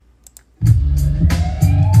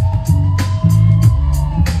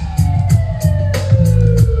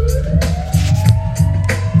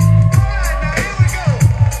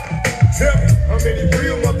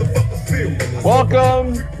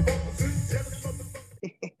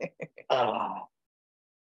Oh.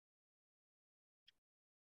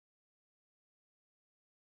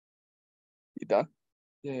 You done?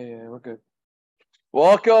 Yeah, we're good.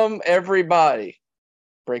 Welcome, everybody.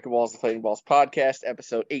 Breaking Walls, the Fighting Balls podcast,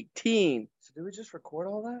 episode 18. So did we just record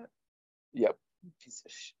all that? Yep. Piece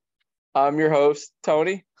of shit. I'm your host,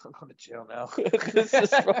 Tony. I'm going to jail now. This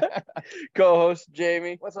is co-host,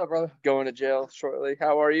 Jamie. What's up, brother? Going to jail shortly.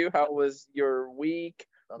 How are you? How was your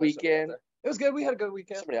weekend? It was good. We had a good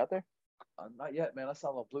weekend. Somebody out there? Not yet, man. I saw a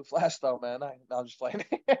little blue flash, though, man. No, I'm just playing.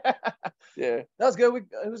 Yeah. That was good.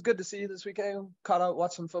 It was good to see you this weekend. Caught out,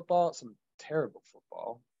 watched some football. Some terrible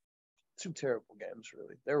football. Two terrible games,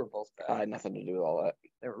 really. They were both bad. I had nothing to do with all that.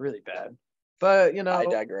 They were really bad. But, I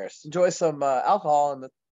digress. enjoy some alcohol in the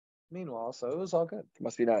meanwhile, so it was all good. It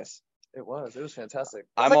must be nice. It was fantastic.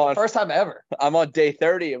 The first time ever. I'm on day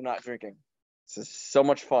 30 of not drinking. This is so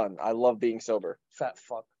much fun. I love being sober. Fat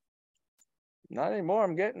fuck. Not anymore.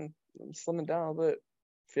 I'm slimming down a bit.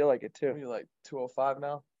 Feel like it too. Are you like 205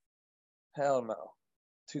 now? Hell no.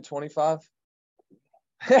 225?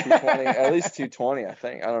 220, at least 220, I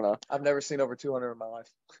think. I don't know. I've never seen over 200 in my life.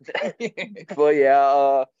 But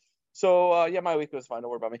yeah, my week was fine. Don't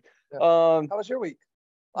worry about me. Yeah. How was your week?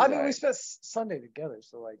 I mean, right. we spent Sunday together,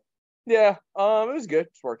 so like. Yeah, it was good.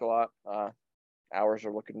 Just worked a lot. Hours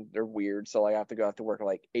they're weird, so I have to work at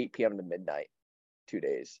like 8 p.m. to midnight, 2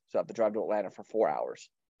 days. So I have to drive to Atlanta for 4 hours.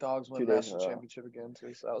 Dogs won 2 days national championship again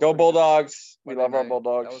too. So go Bulldogs! We love our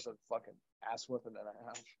Bulldogs. That was a fucking ass whipping and a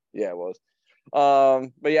half. Yeah, it was.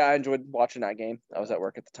 But yeah, I enjoyed watching that game. I was at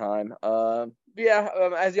work at the time.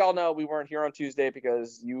 As y'all know, we weren't here on Tuesday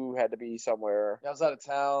because you had to be somewhere. Yeah, I was out of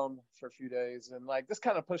town for a few days, and like this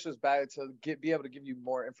kind of pushes back to be able to give you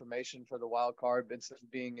more information for the wild card. Instead of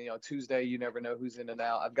being Tuesday, you never know who's in and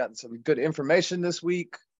out. I've gotten some good information this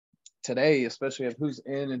week, today, especially of who's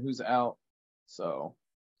in and who's out. So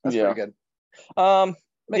that's pretty good.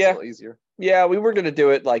 Makes it a little easier. Yeah, we were gonna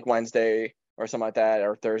do it like Wednesday or something like that,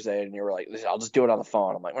 or Thursday, and you were like, "I'll just do it on the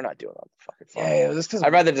phone." I'm like, "We're not doing it on the fucking phone." Yeah, just because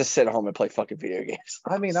I'd rather just sit at home and play fucking video games.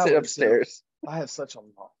 I mean, sit upstairs. I have such a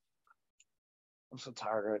long. I'm so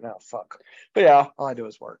tired right now. Fuck. But yeah, all I do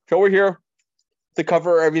is work. So we're here to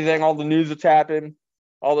cover everything, all the news that's happened,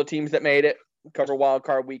 all the teams that made it. Cover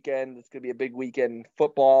Wildcard weekend. It's gonna be a big weekend in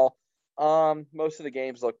football. Most of the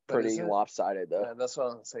games look pretty lopsided though. Yeah, that's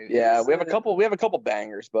what I'm saying. Yeah, we have a couple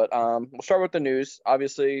bangers, but we'll start with the news.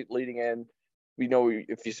 Obviously, leading in, we know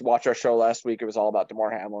if you watch our show last week, it was all about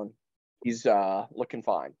DeMar Hamlin. He's looking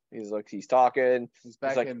fine. He's talking. He's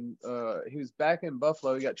back he was back in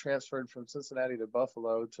Buffalo. He got transferred from Cincinnati to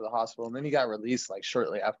Buffalo to the hospital, and then he got released like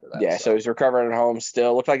shortly after that. Yeah, so he's recovering at home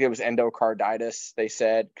still. Looked like it was endocarditis, they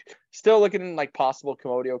said. Still looking like possible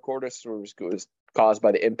commotio was caused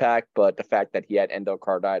by the impact, but the fact that he had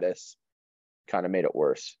endocarditis kind of made it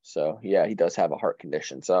worse. So yeah, he does have a heart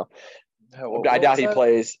condition. So I doubt he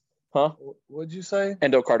plays. Huh? What'd you say?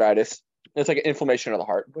 Endocarditis. It's like an inflammation of the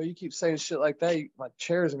heart. But you keep saying shit like that, my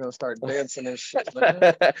chairs are gonna start dancing and shit, man.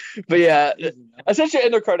 But yeah, essentially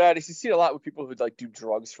endocarditis. You see it a lot with people who like do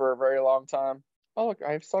drugs for a very long time. Oh look,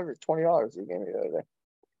 I still got $20 you gave me the other day.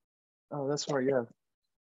 Oh, that's right, yeah.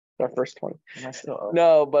 Our first 20. And I still owe.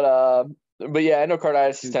 No, but yeah,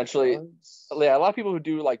 endocarditis essentially. Yeah, a lot of people who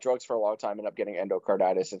do like drugs for a long time end up getting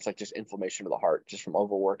endocarditis. It's like just inflammation of the heart just from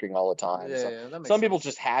overworking all the time. Yeah, so that makes some people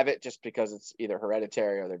just have it just because it's either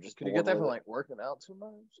hereditary or they're just. Could you get that from like working out too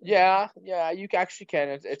much? Yeah, you actually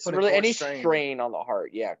can. It's really any strain on the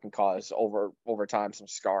heart. Yeah, can cause over time some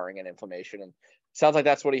scarring and inflammation. And sounds like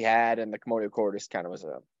that's what he had. And the commotio cordis kind of was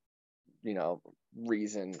a,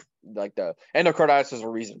 reason. Like the endocarditis was a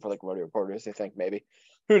reason for the commotio cordis. I think maybe.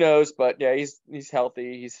 Who knows? But yeah, he's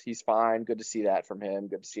healthy. He's fine. Good to see that from him.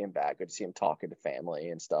 Good to see him back. Good to see him talking to family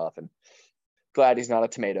and stuff. And glad he's not a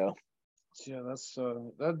tomato. Yeah, that's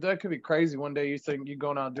that could be crazy. One day you think you're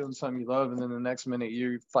going out doing something you love, and then the next minute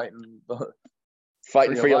you're fighting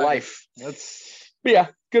for your life. But yeah,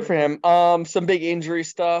 good for him. Some big injury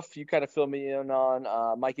stuff. You kind of fill me in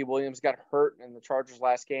on. Mikey Williams got hurt in the Chargers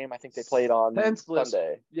last game. I think they played on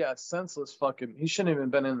Sunday. Yeah, senseless fucking. He shouldn't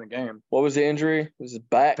even been in the game. What was the injury? It was his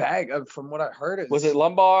back. From what I heard, was it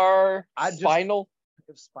lumbar? Spinal?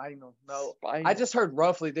 It was spinal. No, spinal. I just heard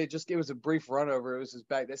roughly. It was a brief run over. It was his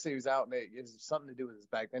back. They say he was out, and it was something to do with his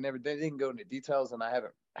back. They didn't go into details, and I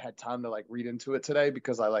haven't had time to like read into it today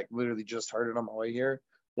because I like literally just heard it on my way here.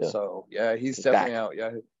 Yeah. So yeah, he's definitely out.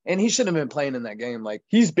 Yeah, and he shouldn't have been playing in that game. Like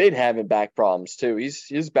he's been having back problems too.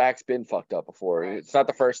 His back's been fucked up before. It's not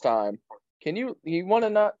the first time. You want to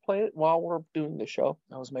not play it while we're doing the show?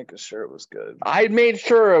 I was making sure it was good. I made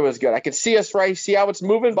sure it was good. I could see us right. See how it's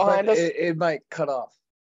moving behind us. It might cut off.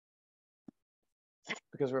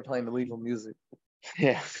 Because we're playing illegal music.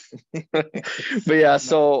 Yeah. But yeah,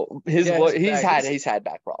 so he's had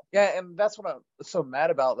back problems. Yeah, and that's what I'm so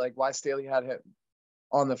mad about. Like why Staley had him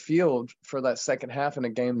on the field for that second half in a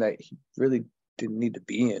game that he really didn't need to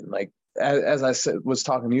be in. Like as I was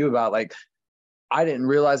talking to you about, like I didn't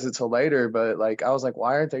realize it till later, but like I was like,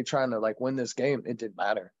 why aren't they trying to like win this game? It didn't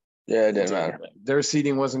matter. Yeah, it didn't matter. Their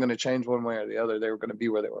seeding wasn't going to change one way or the other. They were going to be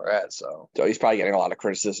where they were at. So he's probably getting a lot of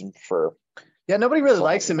criticism for. Yeah, nobody really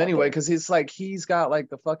likes him anyway because he's got like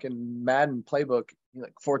the fucking Madden playbook.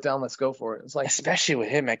 Like fourth down, let's go for it. It's like especially with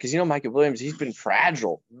him, man, because Michael Williams, he's been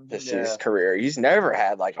fragile his career. He's never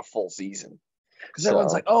had like a full season. Because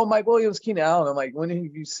everyone's like, "Oh, Mike Williams, Keenan Allen." I'm like, when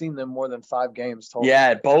have you seen them more than 5 games total?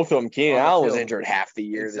 Yeah, both of them. Keenan Allen was injured half the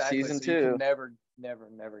year this season so too. You can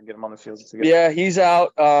never get him on the field. Yeah, he's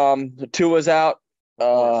out. Tua's out.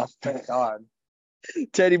 Thank God.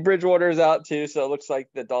 Teddy Bridgewater's out too, so it looks like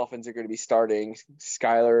the Dolphins are going to be starting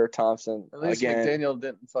Skylar Thompson. At least again. McDaniel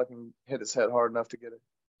didn't fucking hit his head hard enough to get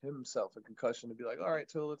himself a concussion to be like, all right,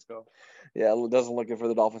 Tua, let's go. Yeah, it doesn't look good for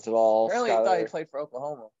the Dolphins at all. Apparently, he thought he played for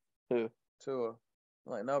Oklahoma. Who? Tua.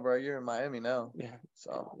 I'm like, no, bro, you're in Miami now. Yeah,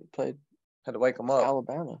 so he played. Had to wake him up.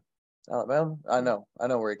 Alabama. I know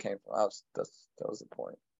where he came from. That was the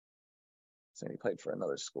point. So he played for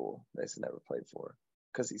another school they never played for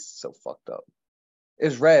because he's so fucked up.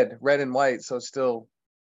 It's red and white, so it's still.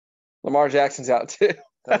 Lamar Jackson's out too.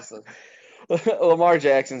 Lamar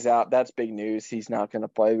Jackson's out. That's big news. He's not going to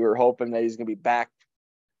play. We were hoping that he's going to be back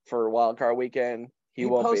for Wildcard weekend. He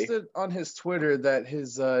won't posted on his Twitter that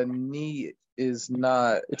his knee is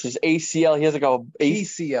not. It's his ACL. He has like a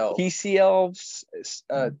PCL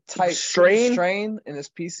type strain in his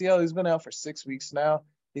PCL. He's been out for 6 weeks now.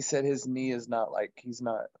 He said his knee is not like he's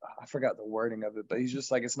not. I forgot the wording of it, but he's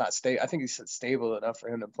just like it's not stable. I think he said stable enough for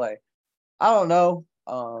him to play. I don't know.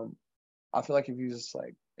 I feel like if he's just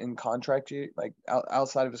like in contract year, like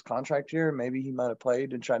outside of his contract year, maybe he might have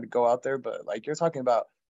played and tried to go out there. But like you're talking about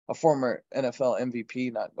a former NFL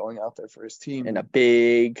MVP not going out there for his team in a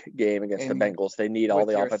big game against the Bengals. They need all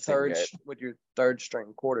the offense with your third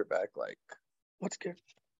string quarterback. Like what's good?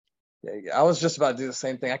 Yeah, I was just about to do the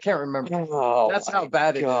same thing. I can't remember. That's how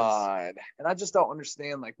bad it is. And I just don't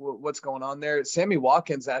understand like what's going on there. Sammy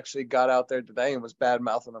Watkins actually got out there today and was bad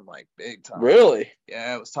mouthing him like big time. Really?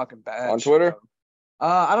 Yeah, it was talking bad on Twitter.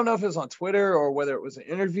 I don't know if it was on Twitter or whether it was an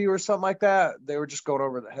interview or something like that. They were just going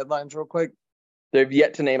over the headlines real quick. They've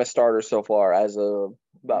yet to name a starter so far as of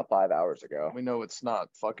about 5 hours ago. We know it's not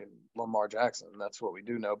fucking Lamar Jackson. That's what we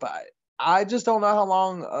do know. But I just don't know how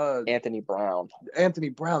long. Anthony Brown.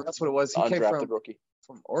 That's what it was. He came from rookie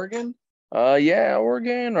from Oregon. Yeah,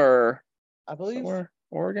 Oregon or I believe somewhere.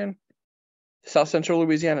 Oregon, South Central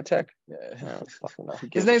Louisiana Tech. Yeah,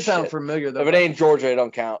 his name sounds familiar though. If it ain't Georgia, it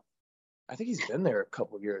don't count. I think he's been there a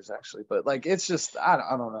couple of years actually, but like it's just I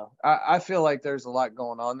don't know. I feel like there's a lot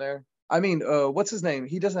going on there. I mean, what's his name?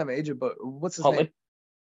 He doesn't have an agent, but what's his name?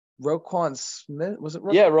 Roquan Smith. Was it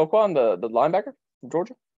Roquan? Yeah, Roquan, the linebacker from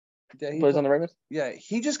Georgia. Yeah, he plays on the Ravens. Yeah,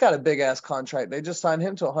 he just got a big ass contract. They just signed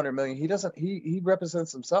him to $100 million. He doesn't. He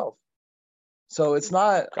represents himself. So it's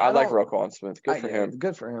not. I like Roquan Smith. Good for him.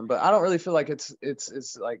 Good for him. But I don't really feel like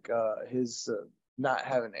it's like his not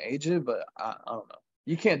having an agent. But I don't know.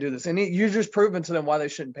 You can't do this, and you're just proving to them why they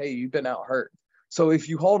shouldn't pay you. You've been out hurt. So if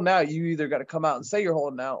you holding out, you either got to come out and say you're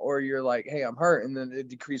holding out, or you're like, hey, I'm hurt, and then it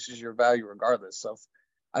decreases your value regardless. So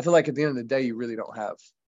I feel like at the end of the day, you really don't have.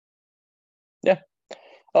 Yeah.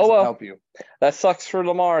 Oh well, help you. That sucks for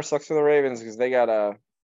Lamar. Sucks for the Ravens because they got a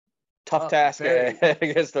tough task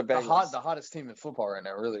against the Bengals. The hottest team in football right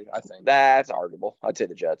now, really. I think that's arguable. I'd say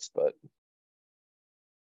the Jets, but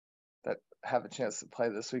that have a chance to play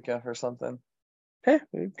this weekend or something. Hey,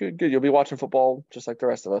 good. You'll be watching football just like the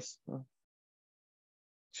rest of us.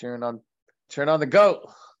 Cheering on the GOAT.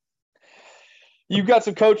 You've got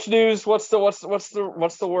some coach news. What's the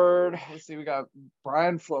word? Let's see. We got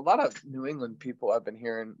Brian Flores. A lot of New England people I've been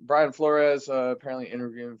hearing. Brian Flores apparently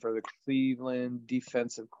interviewing for the Cleveland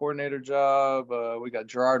defensive coordinator job. We got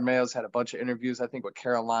Gerard Mayo's had a bunch of interviews, I think, with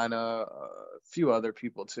Carolina, a few other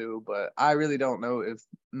people too. But I really don't know if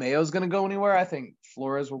Mayo's going to go anywhere. I think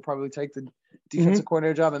Flores will probably take the defensive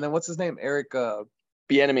coordinator job. And then what's his name? Eric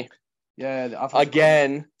Bieniemy. Yeah,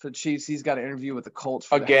 again for the Chiefs, he's got an interview with the Colts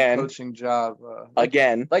for the head coaching job.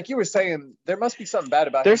 Again, like you were saying, there must be something bad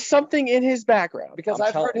about. There's something in his background because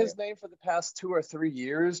I've heard his name for the past 2 or 3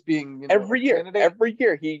 years being every year. Every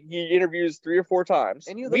year he interviews 3 or 4 times.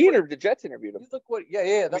 And the Jets interviewed him. You look what?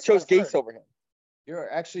 Yeah. We chose Gase over him.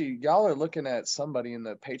 Y'all are looking at somebody in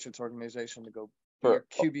the Patriots organization to go your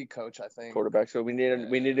QB coach, I think. Quarterback. So we need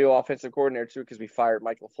a new offensive coordinator too because we fired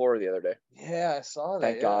Mike LaFleur the other day. Yeah, I saw that.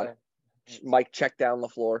 Thank God. Mike checked down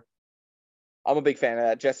LaFleur. I'm a big fan of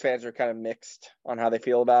that. Jets fans are kind of mixed on how they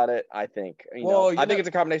feel about it. I think I think it's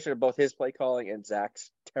a combination of both his play calling and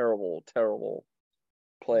Zach's terrible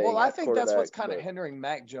play. Well, I think that's what's kind of hindering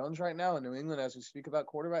Mac Jones right now in New England as we speak about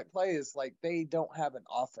quarterback play is like they don't have an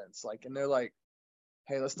offense. Like, and they're like,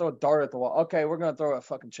 hey, let's throw a dart at the wall. Okay, we're going to throw a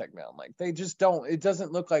fucking check down. Like, they just don't. It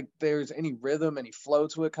doesn't look like there's any rhythm, any flow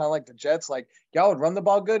to it, kind of like the Jets. Like, y'all would run the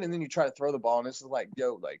ball good, and then you try to throw the ball, and it's just like,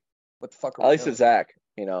 yo, like, what the fuck are we doing? At least it's Zach,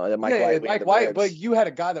 and then Mike White, but you had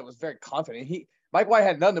a guy that was very confident. Mike White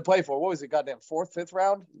had nothing to play for. What was it, goddamn 4th, 5th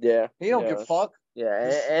round? Yeah. He don't give a fuck.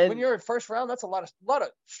 Yeah, and when you're in first round, that's a lot of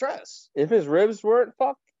stress. If his ribs weren't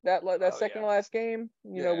fucked that second last game,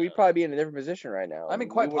 we'd probably be in a different position right now. I mean,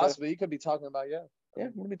 quite possibly. You could be talking about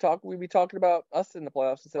we'd be talking about us in the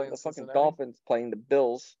playoffs instead of the fucking Dolphins playing the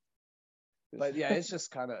Bills. But yeah, it's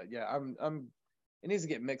just kind of it needs to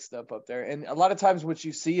get mixed up there. And a lot of times what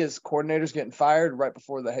you see is coordinators getting fired right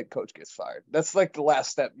before the head coach gets fired. That's like the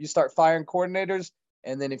last step. You start firing coordinators,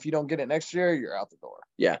 and then if you don't get it next year, you're out the door.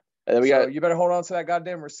 Yeah. And then you better hold on to that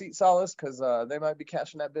goddamn receipt, Solace, because they might be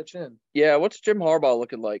cashing that bitch in. Yeah, what's Jim Harbaugh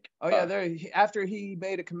looking like? Oh yeah, after he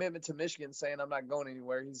made a commitment to Michigan, saying I'm not going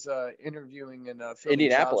anywhere, he's interviewing in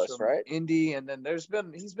Indianapolis, right? Indy, and then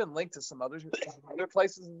he's been linked to some other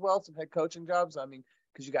places as well, some head coaching jobs. I mean,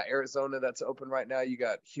 because you got Arizona that's open right now, you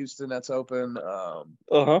got Houston that's open.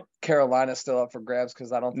 Carolina's still up for grabs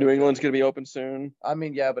because I don't think New England's gonna be open soon. I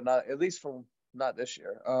mean, yeah, but not at least for. Not this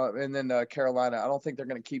year. And then Carolina, I don't think they're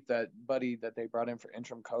going to keep that buddy that they brought in for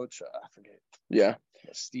interim coach. I forget. Yeah.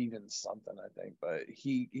 Stevens something, I think. But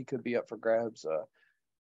he could be up for grabs.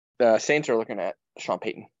 The Saints are looking at Sean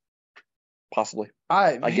Payton. Possibly.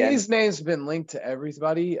 His name's been linked to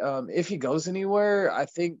everybody. If he goes anywhere, I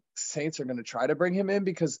think Saints are going to try to bring him in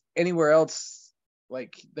because anywhere else,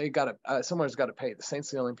 like they got to somewhere's got to pay. The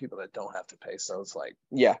Saints are the only people that don't have to pay. So it's like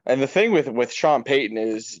and the thing with Sean Payton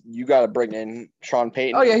is you got to bring in Sean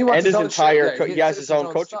Payton. Oh yeah, he wants his entire. He has his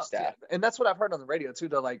own coaching staff, and that's what I've heard on the radio too.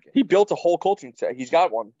 To like he built a whole coaching staff. He's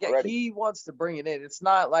got one. Yeah, already. He wants to bring it in. It's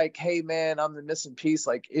not like, hey man, I'm the missing piece.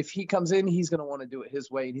 Like if he comes in, he's gonna want to do it his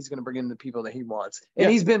way, and he's gonna bring in the people that he wants. And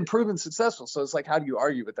he's been proven successful. So it's like, how do you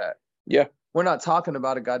argue with that? Yeah, we're not talking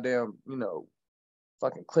about a goddamn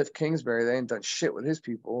fucking Cliff Kingsbury. They ain't done shit with his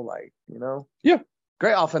people, Yeah.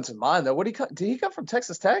 Great offensive mind though. Did he come from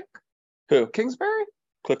Texas Tech? Who? Kingsbury?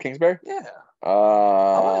 Cliff Kingsbury? Yeah. I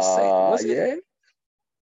want to say, was he? Yeah.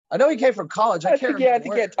 I know he came from college. I think he had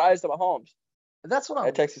ties to Mahomes. That's what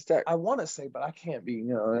at Texas Tech. I want to say, but I can't be.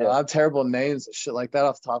 I have terrible names and shit like that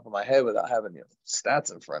off the top of my head without having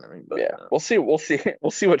stats in front of me. But we'll see. We'll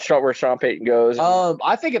see where Sean Payton goes.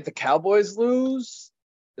 I think if the Cowboys lose.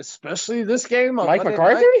 Especially this game on Mike Monday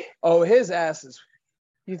McCarthy? Night. Oh, his ass is.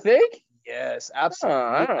 You think? Yes, absolutely.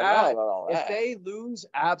 I don't know about all that. If they lose,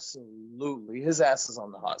 absolutely, his ass is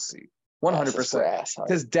on the hot seat. 100%.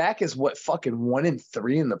 Because Dak is fucking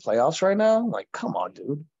 1-3 in the playoffs right now. Like, come on,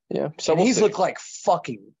 dude. Yeah. So he's looked like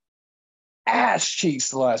fucking ass cheeks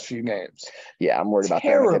the last few games. Yeah, I'm worried about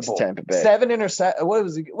that against Tampa Bay. 7 interceptions. What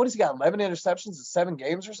has he got? 11 interceptions in 7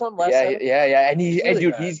 games or something? Yeah. And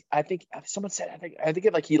dude, I think someone said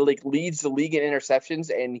he leads the league in interceptions,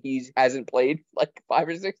 and he hasn't played like 5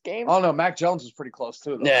 or 6 games. Oh no, Mac Jones was pretty close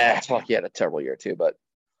too. Yeah, fuck, he had a terrible year too, but.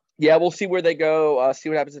 Yeah, we'll see where they go. See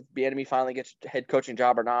what happens if Bieniemy finally gets a head coaching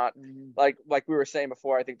job or not. Like we were saying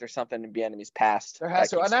before, I think there's something in Bieniemy's past. There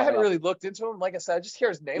has to, and I haven't really looked into him. Like I said, I just hear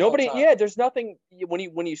his name. There's nothing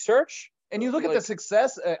when you search and you look at the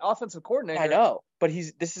success offensive coordinator. I know, but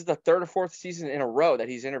this is the 3rd or 4th season in a row that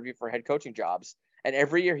he's interviewed for head coaching jobs, and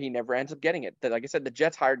every year he never ends up getting it. Like I said, the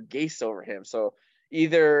Jets hired Gase over him, so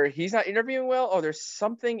either he's not interviewing well, or there's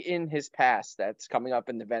something in his past that's coming up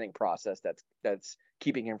in the vetting process that's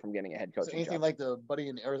keeping him from getting a head coaching anything job. Like the buddy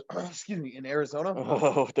in Arizona?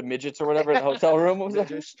 Oh, the midgets or whatever in the hotel room was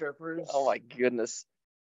midget strippers. Oh my goodness.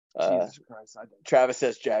 Jesus Christ. Travis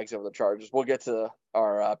says Jags over the Chargers. We'll get to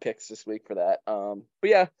our picks this week for that. But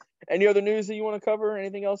yeah, any other news that you want to cover?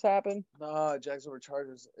 Anything else happen? No, Jags over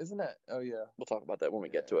Chargers. Isn't that? Oh yeah. We'll talk about that when we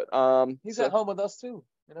get to it. He's at home with us too,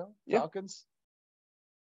 Falcons.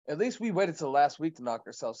 At least we waited till last week to knock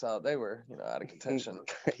ourselves out. They were, out of contention.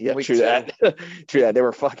 Yeah, true that. True that. They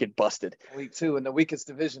were fucking busted. Week 2 in the weakest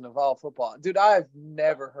division of all football. Dude, I've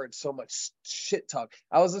never heard so much shit talk.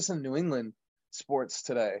 I was listening to New England sports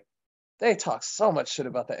today. They talk so much shit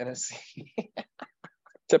about the NFC.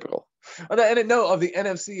 Typical. Of the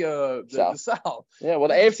NFC, the South. Yeah, well,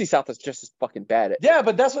 the AFC South is just as fucking bad. Yeah,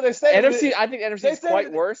 but that's what they say. NFC, I think NFC is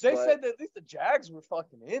quite worse. They said that at least the Jags were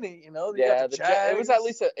fucking in it, you know. Yeah, it was at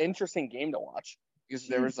least an interesting game to watch because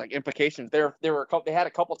there was like implications. They had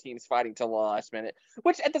a couple teams fighting till the last minute,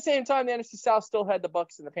 which at the same time the NFC South still had the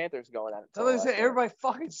Bucs and the Panthers going at it. So they said everybody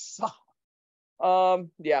fucking sucked.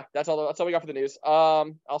 Yeah, that's all we got for the news.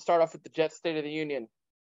 I'll start off with the Jets State of the Union,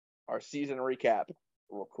 our season recap,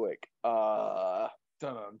 real quick.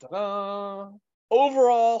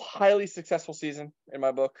 Overall, highly successful season in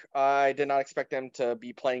my book. I did not expect them to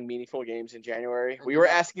be playing meaningful games in January. We were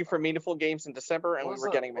asking for meaningful games in December, and we were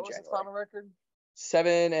getting them in January. What was the final record?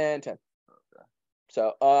 7-10. Okay.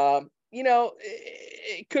 So,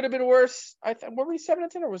 it could have been worse. Were we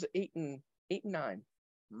 7-10 or was it 8-9?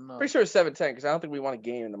 No. Pretty sure it's 7-10 because I don't think we won a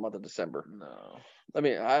game in the month of December. No. I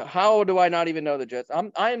mean, how do I not even know the Jets?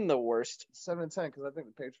 I'm the worst. 7-10 because I think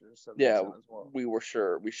the Patriots are 7-10 as well. We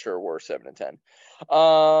sure were 7-10.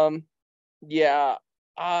 Yeah.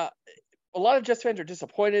 A lot of Jets fans are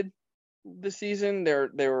disappointed this season. They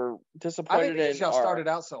were disappointed. I think y'all started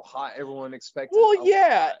out so hot, everyone expected. Well,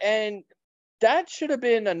 yeah, and that should have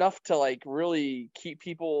been enough to like really keep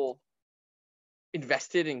people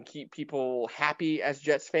invested and keep people happy as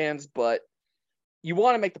Jets fans, but you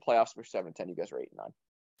want to make the playoffs for 7-10. You guys are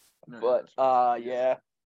 8-9. But yeah.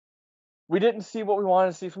 We didn't see what we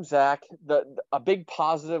wanted to see from Zach. A big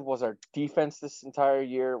positive was our defense this entire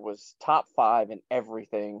year was top 5 in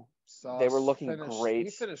everything. They were looking great.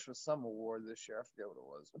 He finished with some award this year. I forget what it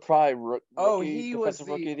was. Probably he was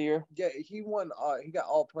defensive rookie of the year. Yeah, he won. He got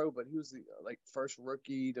All Pro, but he was the first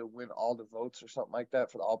rookie to win all the votes or something like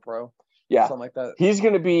that for the All Pro. Yeah, something like that. He's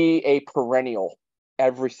going to be a perennial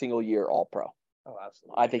every single year All Pro. Oh,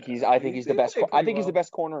 absolutely. I think he's the best. I think he's the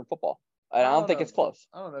best corner in football. And I don't think it's close.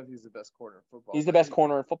 I don't know if he's the best corner in football. He's the best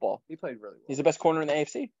corner in football. He played really well. He's the best corner in the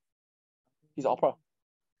AFC. He's All Pro.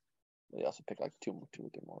 They also picked like two or three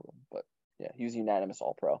more of them, but yeah, he was unanimous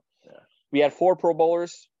All Pro. Yeah. We had 4 Pro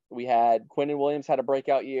Bowlers. We had Quinnen Williams had a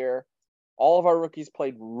breakout year. All of our rookies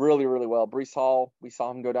played really, really well. Breece Hall, we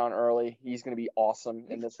saw him go down early. He's going to be awesome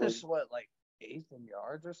in this league. What, 8th in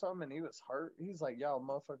yards or something, and he was hurt. He's like, y'all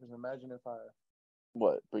motherfuckers, imagine if I.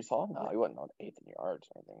 What, Breece Hall? No, he wasn't on 8th in yards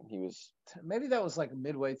or anything. He was. Maybe that was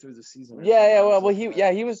midway through the season. Yeah. Well,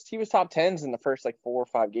 he was top 10s in the first 4 or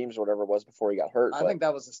 5 games or whatever it was before he got hurt. I think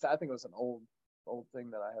that was I think it was an old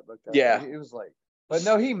thing that I had looked at. Yeah, it was but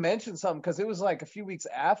no, he mentioned something because it was a few weeks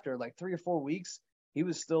after, 3 or 4 weeks. He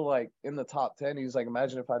was still in the top 10. He was like,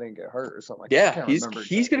 imagine if I didn't get hurt or something like that. Yeah,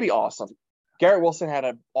 he's gonna be awesome. Garrett Wilson had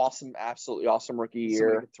an absolutely awesome rookie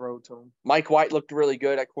year. Throw to him. Mike White looked really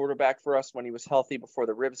good at quarterback for us when he was healthy before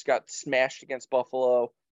the ribs got smashed against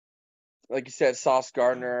Buffalo. Like you said, Sauce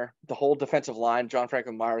Gardner, the whole defensive line, John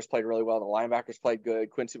Franklin Myers played really well. The linebackers played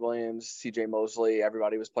good. Quincy Williams, C.J. Mosley,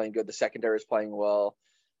 everybody was playing good. The secondary was playing well.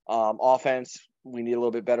 Offense, we need a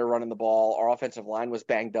little bit better running the ball. Our offensive line was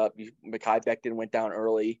banged up. Mekhi Becton went down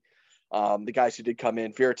early. The guys who did come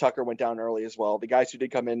in, Vera Tucker went down early as well. The guys who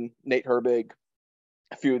did come in, Nate Herbig,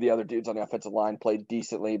 a few of the other dudes on the offensive line played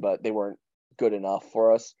decently, but they weren't good enough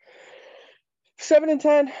for us.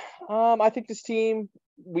 7-10. I think this team,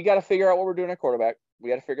 we got to figure out what we're doing at quarterback. We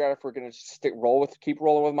got to figure out if we're going to keep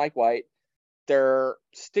rolling with Mike White. They're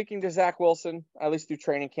sticking to Zach Wilson, at least through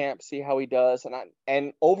training camp, see how he does.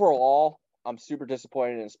 And overall, I'm super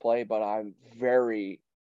disappointed in his play, but I'm very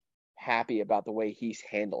happy about the way he's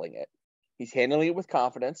handling it. He's handling it with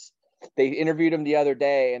confidence. They interviewed him the other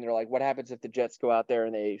day, and they're like, what happens if the Jets go out there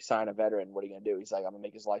and they sign a veteran? What are you going to do? He's like, I'm going to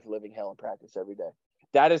make his life a living hell in practice every day.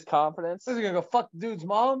 That is confidence. Is he going to go fuck the dude's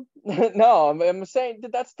mom? No, I'm saying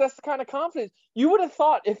that's the kind of confidence. You would have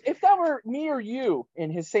thought if that were me or you in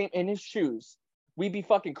his shoes, we'd be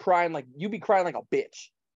fucking crying you'd be crying like a bitch.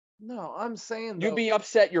 No, I'm saying you'd be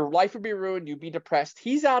upset. Your life would be ruined. You'd be depressed.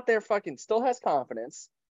 He's out there fucking still has confidence,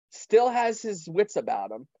 still has his wits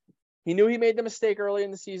about him. He knew he made the mistake early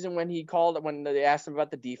in the season when they asked him about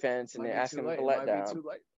the defense and they asked him to let down.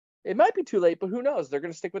 It might be too late, but who knows? They're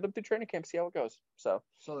going to stick with him through training camp, see how it goes. So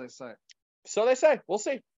they say. So they say. We'll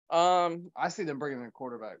see. I see them bringing in a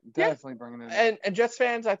quarterback. Definitely bringing in. And Jets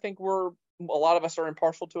fans, I think a lot of us are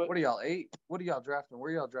impartial to it. What are y'all, 8? What are y'all drafting?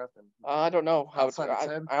 Where are y'all drafting? I don't know how it's. I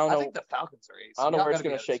don't know. I think the Falcons are 8. So I don't know where it's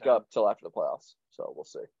going to shake up till after the playoffs. So we'll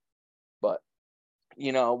see. But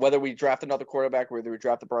whether we draft another quarterback, whether we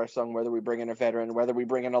draft a Bryce Young, whether we bring in a veteran, whether we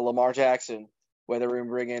bring in a Lamar Jackson, whether we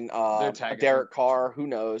bring in Derek Carr, who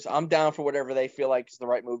knows? I'm down for whatever they feel like is the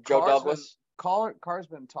right move. Joe Douglas. Carr's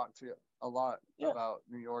been talked a lot Yeah. about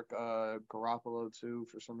New York. Garoppolo too,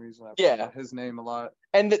 for some reason. I've Yeah. heard about his name a lot.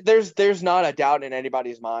 And there's not a doubt in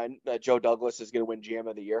anybody's mind that Joe Douglas is going to win GM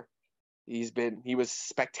of the year. He was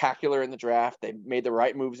spectacular in the draft. They made the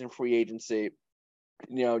right moves in free agency.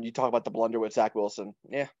 You know, you talk about the blunder with Zach Wilson.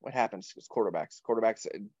 Yeah, what happens? It's quarterbacks.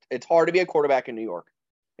 It's hard to be a quarterback in New York.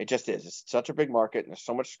 It just is. It's such a big market, and there's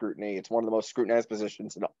so much scrutiny. It's one of the most scrutinized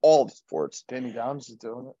positions in all of sports. Danny Downs is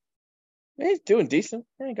doing it. Yeah, he's doing decent.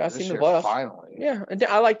 Yeah, he got This seen the year, playoffs. finally. Yeah, and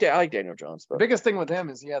I like Daniel Jones. The But biggest thing with him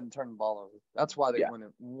is he hadn't turned the ball over. That's why they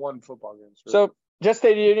won football games. Really. So just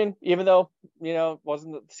State of the Union, even though, you know, it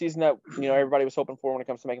wasn't the season that, you know, everybody was hoping for when it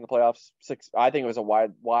comes to making the playoffs. I think it was a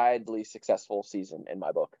widely successful season in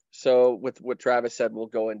my book. So with what Travis said, we'll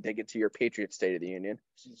go and dig into your Patriots State of the Union.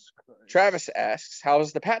 Travis asks, how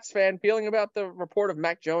is the Pats fan feeling about the report of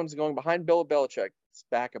Mac Jones going behind Bill Belichick's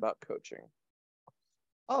back about coaching?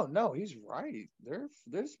 Oh no, he's right.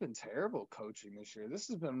 There's been terrible coaching this year. This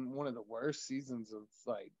has been one of the worst seasons of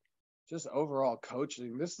like just overall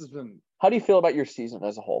coaching. This has been. How do you feel about your season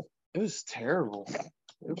as a whole? It was terrible.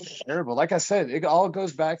 It was terrible. Like I said, it all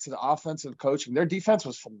goes back to the offensive coaching. Their defense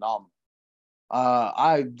was phenomenal.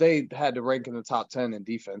 They had to rank in the top 10 in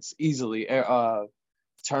defense easily.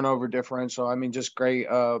 Turnover differential, I mean, just great.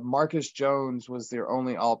 Marcus Jones was their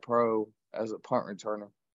only All-Pro as a punt returner.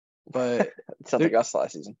 But Sounds like us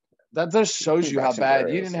last season. That just shows you how bad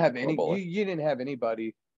you didn't have any. Bull. You didn't have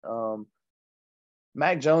anybody.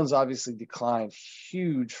 Mac Jones obviously declined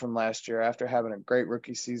huge from last year after having a great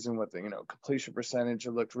rookie season with the completion percentage.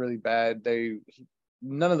 It looked really bad.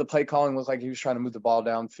 None of the play calling looked like he was trying to move the ball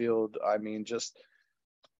downfield. I mean, just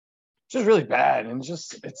really bad, and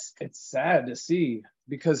it's sad to see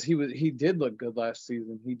because he did look good last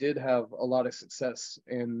season. He did have a lot of success,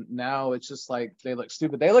 and now it's just like they look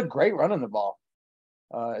stupid. They look great running the ball.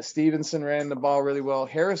 Stevenson ran the ball really well.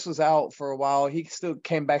 Harris was out for a while. He still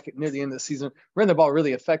came back near the end of the season, ran the ball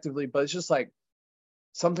really effectively, but it's just like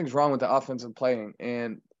something's wrong with the offensive playing.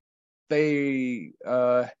 And they,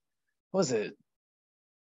 what was it?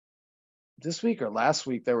 This week or last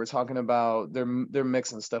week, they were talking about they're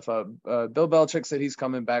mixing stuff up. Bill Belichick said he's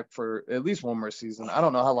coming back for at least one more season. I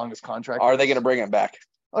don't know how long his contract Are is. they going to bring him back?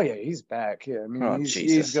 Oh, yeah, he's back. Yeah, I mean, he's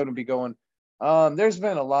Jesus. going to be going. There's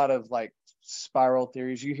been a lot of like spiral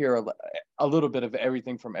theories. You hear a little bit of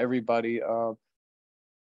everything from everybody.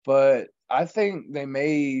 But I think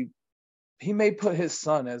he may put his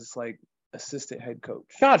son as like assistant head coach.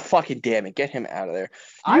 God fucking damn it. Get him out of there.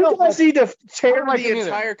 I You don't guys need to tear like the him either.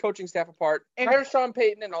 entire coaching staff apart. And- Hire Sean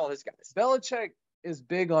Payton and all his guys. Belichick is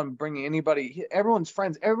big on bringing anybody. Everyone's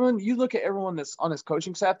friends. You look at everyone that's on his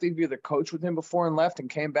coaching staff. They've either coached with him before and left and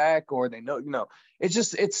came back, or they know.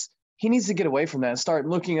 He needs to get away from that and start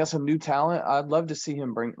looking at some new talent. I'd love to see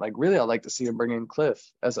him I'd like to see him bring in Cliff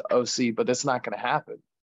as an OC, but that's not going to happen.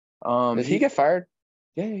 Did he get fired?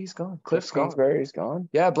 Yeah, he's gone. Cliff's gone. Kingsbury's gone.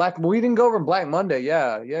 Yeah, we didn't go over Black Monday.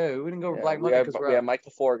 Yeah, we didn't go over Black Monday because Mike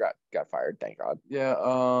LaFleur got fired. Thank God. Yeah,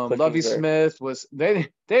 Cliff Lovie Kingsbury. Smith was they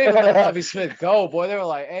didn't let Lovie Smith go, boy. They were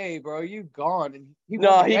like, "Hey, bro, you gone." And He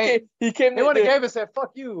came. They won the game and said,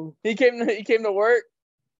 "Fuck you." He came to work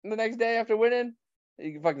the next day after winning.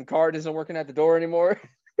 His fucking card isn't working at the door anymore.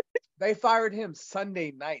 They fired him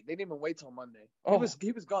Sunday night. They didn't even wait till Monday. Oh.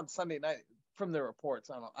 He was gone Sunday night from the reports.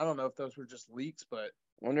 I don't know if those were just leaks, but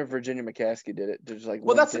I wonder if Virginia McCaskey did it. Just like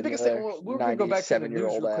that's the biggest thing. We're gonna go back to the news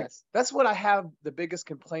real quick. Ass. That's what I have the biggest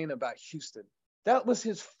complaint about Houston. That was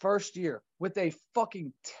his first year with a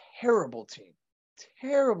fucking terrible team.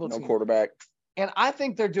 Terrible team. No quarterback. And I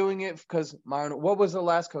think they're doing it because what was the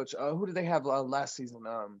last coach? Who did they have last season?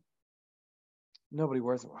 Nobody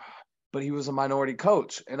worth it. But he was a minority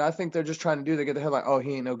coach. And I think they're just trying to do, they get the headline, oh,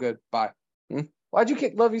 he ain't no good. Bye. Why'd you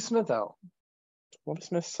kick Lovie Smith out? Lovie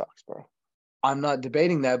Smith sucks, bro. I'm not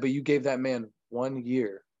debating that, but you gave that man 1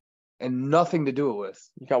 year and nothing to do it with.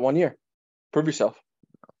 You got 1 year. Prove yourself.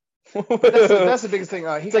 That's the biggest thing.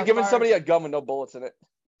 It's like giving somebody a gun with no bullets in it.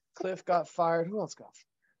 Cliff got fired. Who else got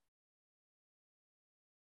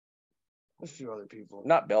fired? A few other people.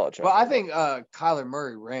 Not Belichick. But I think Kyler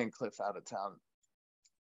Murray ran Cliff out of town.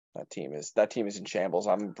 That team is in shambles.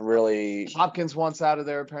 I'm really. Hopkins wants out of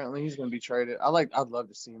there. Apparently, he's going to be traded. I'd love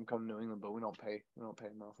to see him come to New England, but we don't pay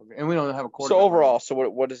motherfucker, and we don't have a quarterback. So overall,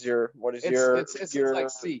 what is your it's like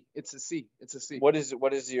C. It's a C. It's a C. What is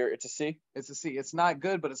your? It's a C. It's a C. It's not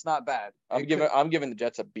good, but it's not bad. I'm giving the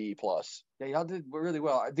Jets a B plus. Yeah, y'all did really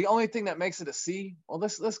well. The only thing that makes it a C. Well,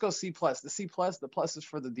 let's go C plus. The C plus. The plus is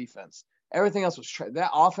for the defense. Everything else was that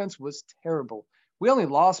offense was terrible. We only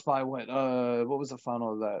lost by what was the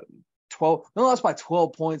final of that? 12. We lost by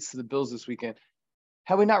 12 points to the Bills this weekend.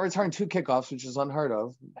 Had we not returned 2 kickoffs, which is unheard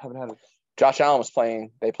of, haven't had it. Josh Allen was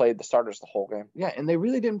playing. They played the starters the whole game. Yeah, and they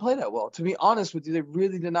really didn't play that well. To be honest with you, they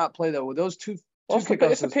really did not play that well. Those two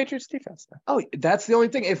kickoffs. It's the Patriots defense. Oh, that's the only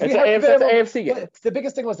thing. If it's we had an AFC game. The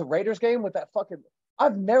biggest thing was the Raiders game with that fucking.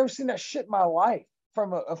 I've never seen that shit in my life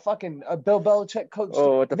from a Bill Belichick coach.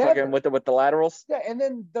 Oh, with the fucking with the laterals. Yeah, and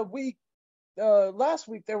then last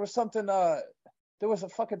week there was something. There was a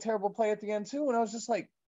fucking terrible play at the end too, and I was just like,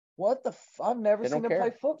 "What the? I've never seen them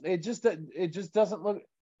play football. It just doesn't look.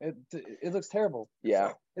 It looks terrible. Yeah,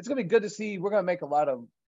 so it's gonna be good to see. We're gonna make a lot of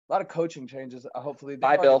coaching changes. Hopefully,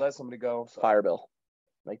 they Bill. Let somebody go. So. Fire Bill.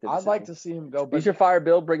 I'd like to see him go. But you should fire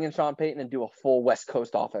Bill, bring in Sean Payton, and do a full West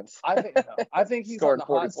Coast offense. I think he's on the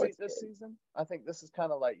hot seat this season. I think this is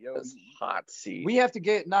kind of like hot seat. We have to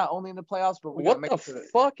get not only in the playoffs, but we what make the it to the,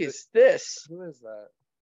 fuck is this? Who is that?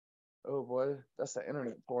 Oh boy, that's the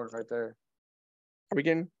internet porn right there.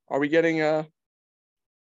 Are we getting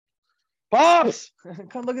Pops?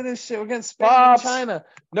 Come look at this shit. We're getting spanked in China.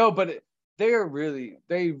 No, but they really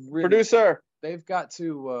producer. They've got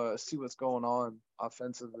to see what's going on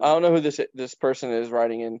offensively. I don't know who this person is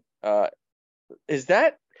writing in. Is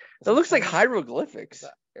that looks like hieroglyphics? Is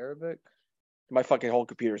that Arabic? My fucking whole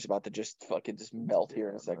computer is about to just melt here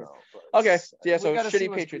in a second. Okay, yeah. So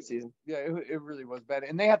shitty Patriots season. Yeah, it really was bad,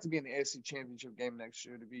 and they have to be in the AFC Championship game next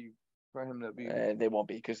year for him to be. They won't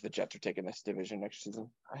be because the Jets are taking this division next season.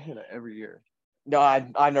 I hear that every year. No,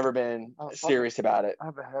 I've never been serious about it. I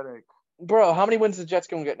have a headache, bro. How many wins the Jets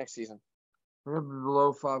gonna get next season? We're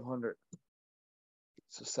below 500,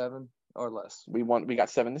 so 7 or less. We got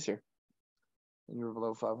 7 this year. And you were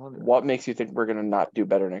below 500. What makes you think we're gonna not do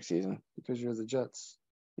better next season? Because you're the Jets.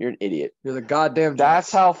 You're an idiot. You're the goddamn Jets.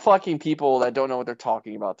 That's how fucking people that don't know what they're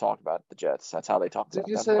talking about talk about the Jets. That's how they talk about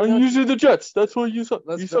them. Oh, usually the Jets. That's why you suck.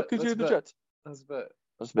 You suck because you're the Jets. Let's bet.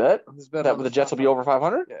 Let's bet. That the Jets will be over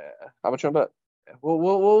 500. Yeah. How much you want to bet? Yeah.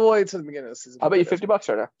 We'll wait till the beginning of the season. I'll bet you $50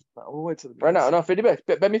 right now. We'll wait till the beginning. Right now. No,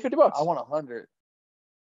 $50. Bet me $50. I want 100.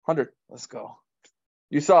 100. Let's go.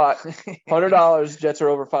 You saw it. $100. Jets are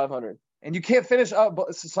over 500. And you can't finish up.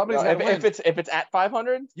 But somebody's got to win. If it's at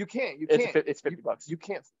 500, you can't. It's $50. You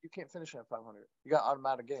can't finish at 500. You got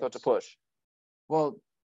automatic games. So it's a push. Well,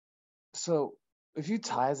 so if you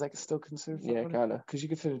tie, is that still considered? Yeah, kind of. Because you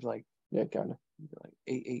could finish like. Yeah, kind of. Like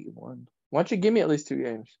 8-8-1. Why don't you give me at least 2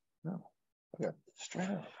 games? No. Okay. Straight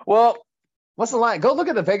up. Well, what's the line? Go look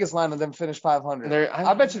at the Vegas line and then finish 500.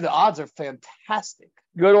 I bet you the odds are fantastic.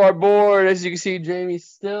 Go to our board. As you can see, Jamie's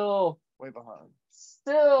still way behind.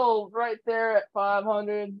 Still right there at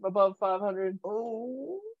 500, above 500.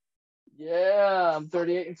 Oh. Yeah, I'm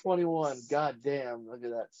 38-21. God damn, look at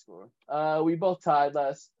that score. We both tied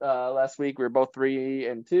last week. We were both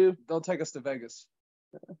 3-2. Don't take us to Vegas.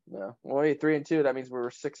 No. Well, wait, 3-2. That means we were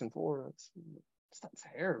 6-4. That's not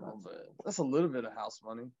terrible, but that's a little bit of house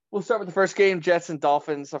money. We'll start with the first game, Jets and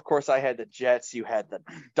Dolphins. Of course, I had the Jets. You had the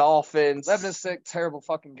Dolphins. 11-6, terrible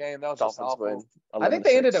fucking game. That was Dolphins just awful. Win, I think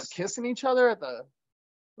they ended up kissing each other at the.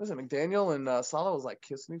 Was it McDaniel and Salah was like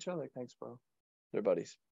kissing each other? Like, thanks, bro. They're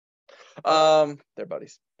buddies. They're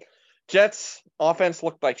buddies. Jets offense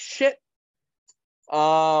looked like shit. We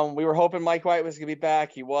were hoping Mike White was gonna be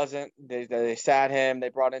back. He wasn't. They sat him. They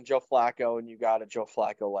brought in Joe Flacco, and you got a Joe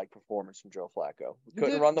Flacco like performance from Joe Flacco. We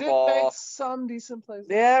couldn't run the ball. Make some decent plays.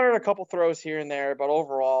 Yeah, there were a couple throws here and there, but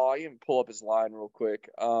overall, I even pull up his line real quick.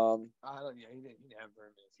 I don't. Yeah, he didn't have very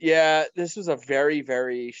many. Yeah, this was a very,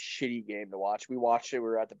 very shitty game to watch. We watched it. We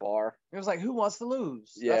were at the bar. It was like, who wants to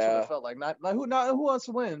lose? Yeah, that's what it felt like. Not who wants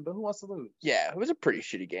to win, but who wants to lose. Yeah, it was a pretty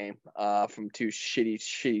shitty game. From two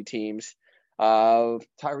shitty teams.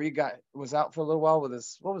 Tyreek was out for a little while with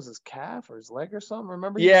his calf or his leg or something.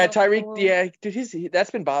 Remember? Yeah, Tyreek. Yeah, dude,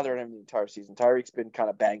 that's been bothering him the entire season. Tyreek's been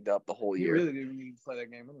kind of banged up the whole year. He really didn't need to play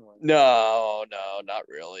that game anyway. No, not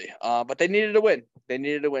really. But they needed to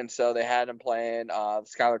win. So they had him playing.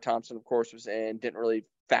 Skylar Thompson, of course, was in. Didn't really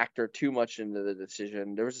factor too much into the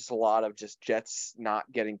decision. There was just a lot of Jets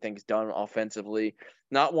not getting things done offensively,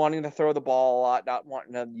 not wanting to throw the ball a lot, not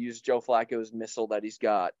wanting to use Joe Flacco's missile that he's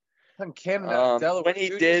got. Canada, Delaware, when he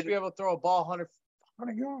did be able to throw a ball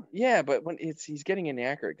 100 yards. Yeah, but when he's getting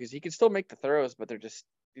inaccurate because he can still make the throws, but there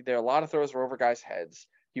are a lot of throws over guys' heads.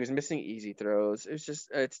 He was missing easy throws.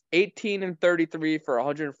 It's 18-33 for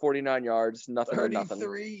 149 yards, nothing or nothing.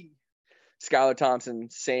 33. Skylar Thompson,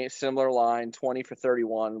 similar line, 20 for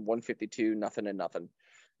 31, 152, nothing and nothing.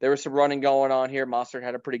 There was some running going on here. Mostert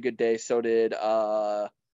had a pretty good day. So did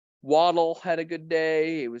Waddle had a good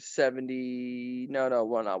day. It was 70. No,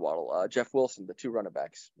 well, not Waddle. Jeff Wilson, the two running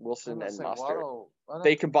backs, Wilson and Mostert.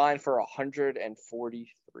 They combined for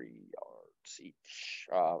 143 yards each.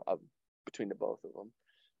 between the both of them.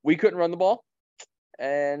 We couldn't run the ball,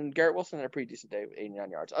 and Garrett Wilson had a pretty decent day with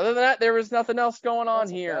 89 yards. Other than that, there was nothing else going on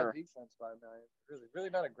here. Bad defense by Million. Really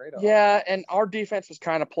not a great offense. Yeah, and our defense was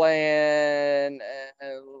kind of playing.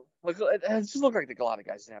 It just looked like a lot of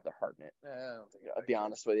guys didn't have their heart in it. Yeah, I don't think I'll be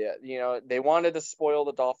honest with you. You know, they wanted to spoil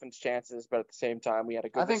the Dolphins' chances, but at the same time, we had a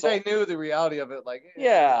good. I think they knew the reality of it. Like,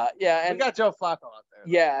 yeah, and we got Joe Flacco out there.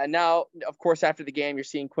 Yeah, and now, of course, after the game, you're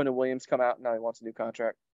seeing Quinnen Williams come out. Now he wants a new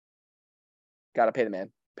contract. Got to pay the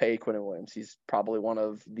man. Pay Quinnen Williams. He's probably one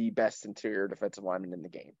of the best interior defensive linemen in the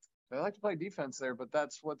game. They like to play defense there, but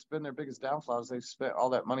that's what's been their biggest downfall is they've spent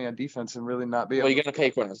all that money on defense and really not be able. Well, you got to pay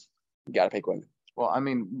Quinnen. You got to pay Quinnen. Well, I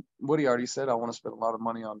mean, Woody already said I want to spend a lot of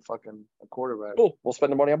money on fucking a quarterback. Cool. We'll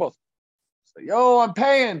spend the money on both. So, yo, I'm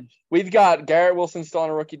paying. We've got Garrett Wilson still on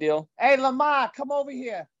a rookie deal. Hey, Lamar, come over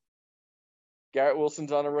here. Garrett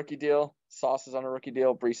Wilson's on a rookie deal. Sauce is on a rookie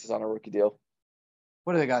deal. Brees is on a rookie deal.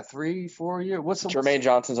 What do they got? 3-4 years? Jermaine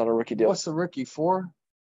Johnson's on a rookie deal. What's the rookie? 4?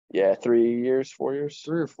 Yeah, 3 years, 4 years.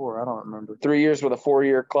 3 or 4. I don't remember. 3 years with a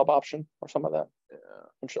 4-year club option or something like that. Yeah.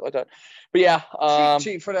 Some shit like that. But yeah.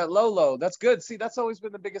 Cheap for that low. That's good. See, that's always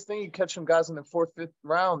been the biggest thing. You catch some guys in the 4th, 5th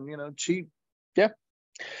round, cheap. Yeah.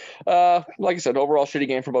 Like I said, overall shitty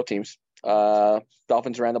game for both teams.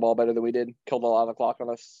 Dolphins ran the ball better than we did. Killed a lot of the clock on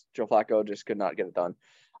us. Joe Flacco just could not get it done.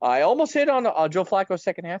 I almost hit on Joe Flacco's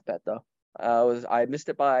second half bet, though. I missed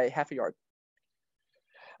it by half a yard.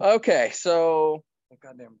 Okay, so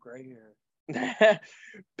goddamn gray hair.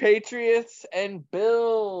 Patriots and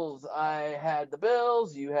Bills. I had the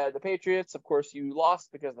Bills. You had the Patriots. Of course, you lost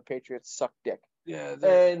because the Patriots suck dick. Yeah,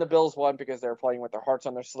 and the Bills won because they were playing with their hearts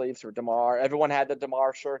on their sleeves for DeMar. Everyone had the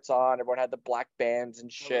DeMar shirts on. Everyone had the black bands and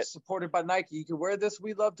shit. Supported by Nike. You could wear this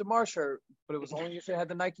 "We Love DeMar" shirt, but it was only if it had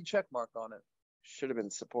the Nike check mark on it. Should have been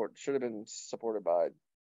supported by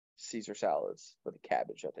Caesar salads with the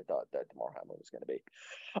cabbage that they thought that DeMar Hamlin was going to be.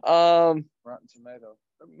 Rotten tomato.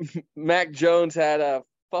 Mac Jones had a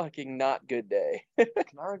fucking not good day.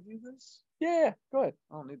 Can I review this? Yeah, go ahead.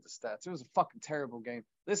 I don't need the stats. It was a fucking terrible game.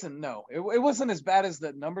 Listen, no, it wasn't as bad as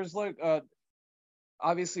the numbers look.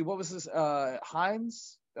 Obviously, what was this?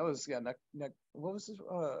 Hines? That was what was this?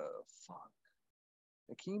 Fuck.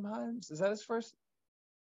 Akeem Hines? Is that his first?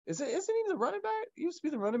 Isn't he the running back? He used to be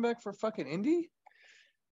the running back for fucking Indy.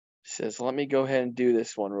 Says, let me go ahead and do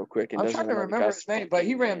this one real quick. I'm trying to remember his name, but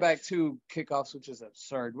he ran back 2 kickoffs, which is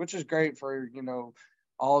absurd, which is great for,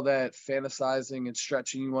 all that fantasizing and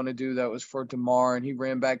stretching you want to do. That was for DeMar, and he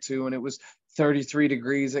ran back 2, and it was 33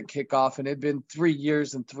 degrees at kickoff, and it'd been 3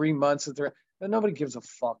 years and 3 months. And nobody gives a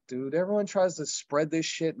fuck, dude. Everyone tries to spread this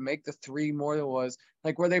shit, make the 3 more than it was.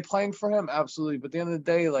 Like, were they playing for him? Absolutely. But at the end of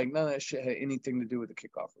the day, like, none of that shit had anything to do with the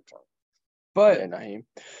kickoff return. But yeah, Naheem.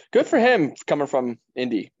 Good for him coming from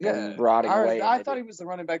Indy. Yeah, I thought he was the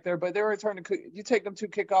running back there, but they were returning. You take them 2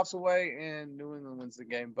 kickoffs away, and New England wins the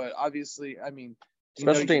game. But obviously, I mean,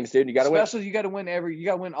 special teams, dude. You got to win. You got to win you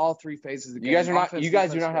got to win all 3 phases of the game. You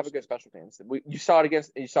guys do not have a good special teams. You saw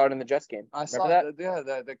it in the Jets game. I saw that.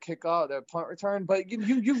 The kickoff, the punt return. But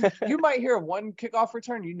you might hear of 1 kickoff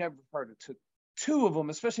return. You never heard of 2 of them,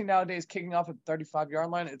 especially nowadays, kicking off at the 35-yard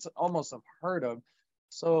line. It's almost unheard of.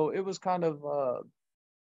 So it was kind of a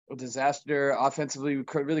disaster. Offensively, we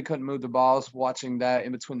really couldn't move the balls watching that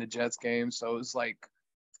in between the Jets games. So it was like,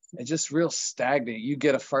 it's just real stagnant. You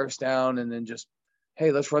get a first down and then just,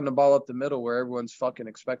 hey, let's run the ball up the middle where everyone's fucking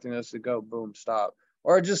expecting us to go. Boom, stop.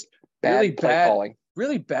 Or just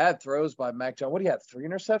really bad throws by Mac Jones. What do you have, 3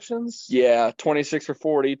 interceptions? Yeah, 26 for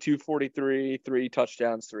 40, 243, 3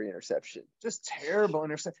 touchdowns, 3 interceptions. Just terrible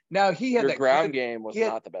interception. Now he had that ground game was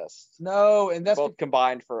not the best. No, and that's both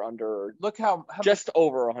combined for under. Look how just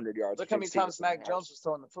over 100 yards. Look how many times Mac Jones was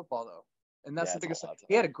throwing the football though, and that's the biggest.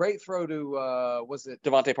 He had a great throw to was it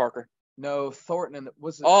Devontae Parker? No, Thornton, and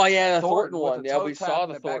was it? Oh yeah, the Thornton one. Yeah, we saw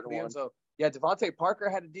the Thornton one. Yeah, Devontae Parker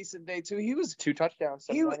had a decent day too. He was 2 touchdowns,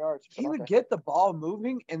 79 yards. He would get the ball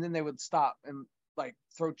moving, and then they would stop and like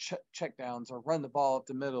throw check downs or run the ball up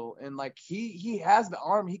the middle. And like he has the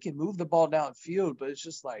arm, he can move the ball downfield, but it's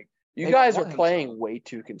just like you guys are playing way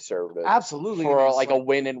too conservative. Absolutely, for like a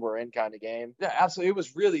win and we're in kind of game. Yeah, absolutely. It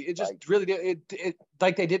was really it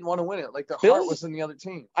like they didn't want to win it. Like their heart was in the other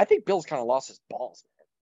team. I think Bill's kind of lost his balls.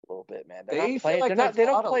 A little bit, man. They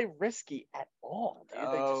don't play risky at all, dude.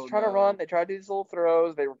 They just try to run. They try to do these little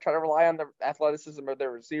throws. They try to rely on the athleticism of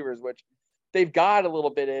their receivers, which they've got a little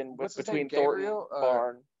bit in between Thornton and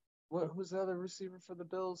Barn. Who's the other receiver for the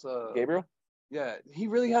Bills? Gabriel? Yeah, he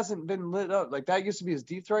really hasn't been lit up. Like that used to be his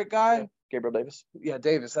deep threat guy. Yeah. Gabriel Davis. Yeah,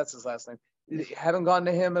 Davis. That's his last name. Haven't gone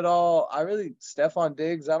to him at all. Stephon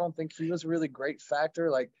Diggs, I don't think he was a really great factor.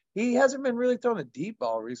 Like, he hasn't been really throwing a deep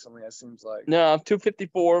ball recently, it seems like. No,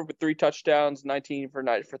 254 with 3 touchdowns, 19 for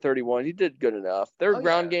 31. He did good enough. Their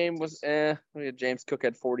ground game was James Cook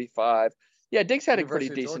had 45. Yeah, Diggs had a pretty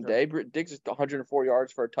decent day. Diggs is 104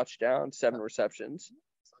 yards for a touchdown, 7 receptions.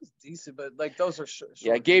 It's decent, but like those are short.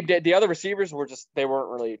 Yeah, Gabe did. The other receivers they weren't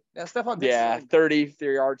really. Yeah, Stephon Diggs. Yeah,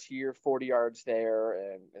 33 yards here, 40 yards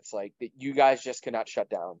there, and it's like you guys just cannot shut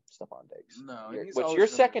down Stephon Diggs. No, which your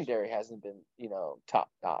secondary hasn't been, top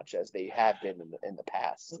notch as they have been in the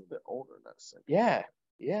past. A little bit older in that sense. Yeah.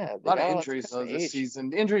 A lot of injuries though this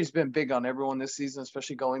season. Injuries been big on everyone this season,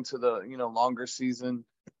 especially going to the longer season.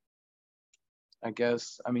 I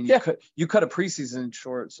guess. I mean, you cut a preseason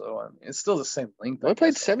short, so I mean, it's still the same length. They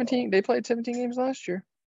played 17 games last year.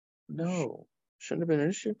 No, shouldn't have been an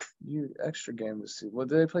issue. Extra game this season. What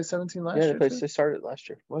did they play 17 last year? Yeah, they started last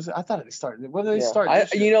year. Was it? I thought they started. When did they start?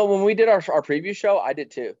 This year? When we did our preview show, I did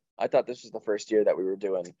too. I thought this was the first year that we were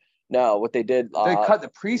doing. No, what they did. They cut the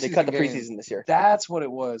preseason. They cut the preseason this year. That's what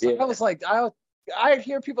it was. Yeah. I was like, I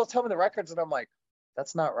hear people tell me the records, and I'm like,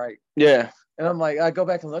 that's not right. Yeah. And I'm like, I go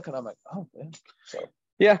back and look, and I'm like, oh man. So.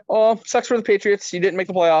 Yeah, sucks for the Patriots. You didn't make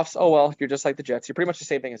the playoffs. Oh well, you're just like the Jets. You're pretty much the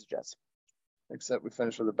same thing as the Jets, except we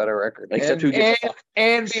finished with a better record. Except who gives a fuck?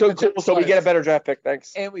 And so cool. So we get a better draft pick.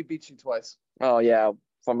 Thanks. And we beat you twice. Oh yeah,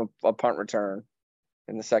 from a punt return,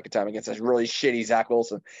 and the second time against this really shitty Zach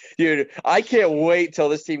Wilson. Dude, I can't wait till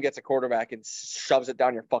this team gets a quarterback and shoves it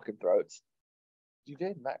down your fucking throats. You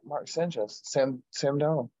did, Mark Sanchez, Sam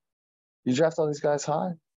Darnold. You draft all these guys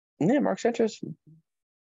high. Yeah, Mark Sanchez. Beat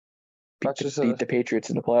the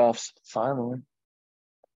Patriots in the playoffs. Finally.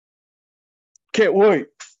 Can't wait.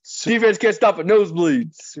 Defense can't stop at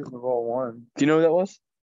nosebleeds. Super Bowl 1. Do you know who that was?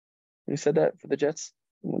 Who said that for the Jets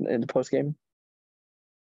in the post game?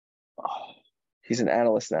 Oh, he's an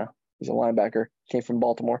analyst now. He's a linebacker. Came from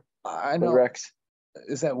Baltimore. I know. Rex.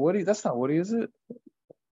 Is that Woody? That's not Woody, is it?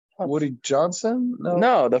 Woody Johnson?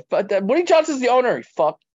 No, Woody Johnson's the owner. You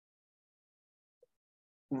fuck.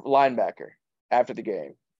 Linebacker after the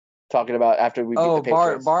game. Talking about after we beat the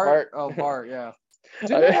Patriots. Bart. Oh, Bart, yeah.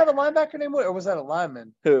 Didn't they have a linebacker named Woody, or was that a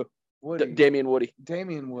lineman? Who? Woody. Damian Woody.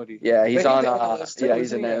 Yeah, he's on.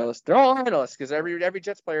 He's an analyst. They're all analysts because every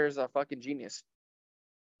Jets player is a fucking genius.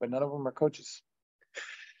 But none of them are coaches.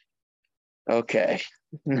 Okay.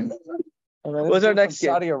 What's our next game?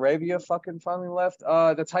 Saudi Arabia fucking finally left.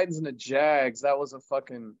 The Titans and the Jags. That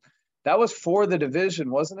was for the division,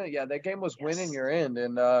 wasn't it? Yeah, that game was winning your end,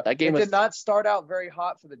 and that game did not start out very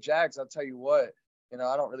hot for the Jags. I'll tell you what.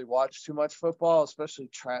 I don't really watch too much football, especially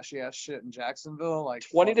trashy ass shit in Jacksonville. Like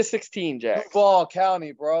 20-16, Jags. Football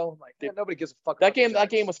County, bro. Like nobody gives a fuck. That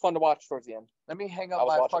game was fun to watch towards the end. Let me hang up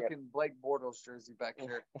my fucking Blake Bortles jersey back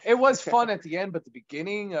here. It was fun at the end, but the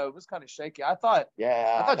beginning it was kind of shaky. I thought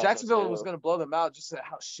Jacksonville was going to blow them out just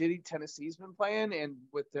how shitty Tennessee's been playing, and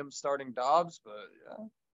with them starting Dobbs, but yeah.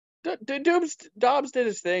 Dobbs did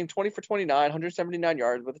his thing, 20 for 29, 179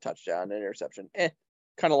 yards with a touchdown and interception.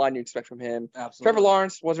 Kind of line you expect from him. Absolutely. Trevor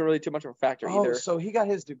Lawrence wasn't really too much of a factor either. So he got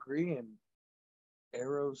his degree in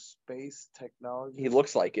aerospace technology. He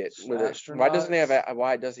looks like it. Why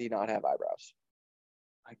does he not have eyebrows?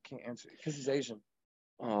 I can't answer it because he's Asian.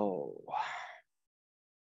 Oh.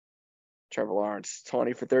 Trevor Lawrence,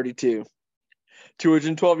 20 for 32.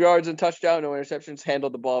 212 yards and touchdown, no interceptions,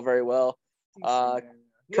 handled the ball very well.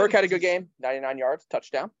 Kirk had a good game, 99 yards,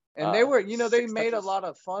 touchdown. And they were, they made a lot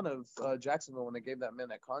of fun of Jacksonville when they gave that man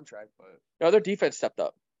that contract. But their defense stepped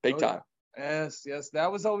up big time. Yeah. Yes.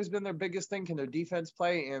 That was always been their biggest thing. Can their defense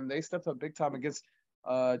play? And they stepped up big time against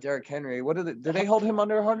Derrick Henry. Did they hold him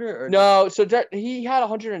under 100? No, so he had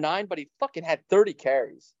 109, but he fucking had 30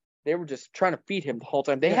 carries. They were just trying to feed him the whole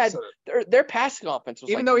time. They had their passing offense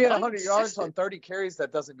was even though he had 100 yards on 30 carries,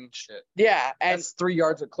 that doesn't mean shit. Yeah, and that's 3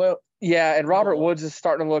 yards a clip. Yeah, and Robert Woods is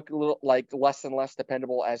starting to look a little like less and less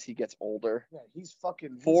dependable as he gets older. Yeah, he's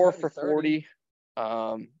 4 for 40.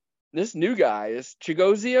 This new guy is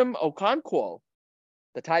Chigozium Okonkwo,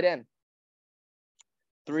 the tight end.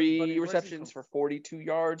 3 receptions for 42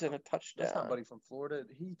 yards and a touchdown. That's not buddy from Florida.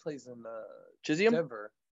 He plays in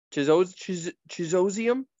Denver.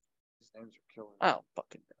 Chizozium. His names are killing. I don't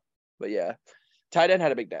fucking know. But yeah, tight end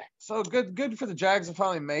had a big day. So good for the Jags to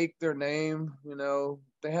finally make their name.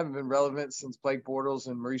 They haven't been relevant since Blake Bortles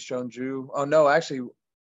and Maurice Jones-Drew. Oh no, actually,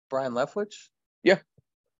 Brian Leftwich. Yeah,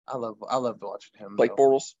 I love watching him. Blake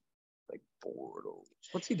Bortles.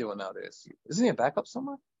 What's he doing nowadays? Isn't he a backup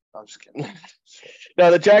somewhere? I'm just kidding.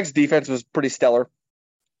 No, the Jags defense was pretty stellar.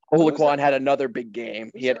 Olaquan had another big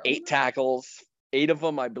game. He had 8 tackles. 8 of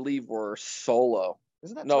them, I believe, were solo.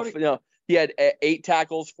 Isn't that no? He had 8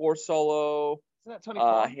 tackles, 4 solo. Isn't that Tony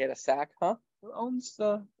Khan? He had a sack, huh? Who owns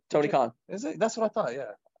the Tony Khan. Is it? That's what I thought.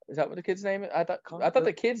 Yeah. Is that what the kid's name is? I thought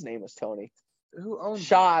the kid's name was Tony. Who owns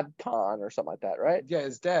Shad Khan or something like that, right? Yeah,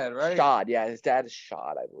 his dad, right? Shad, yeah, his dad is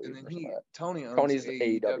Shad, I believe. And then Tony owns Tony's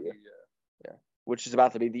AEW. Yeah, which is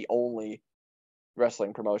about to be the only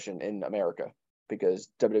wrestling promotion in America because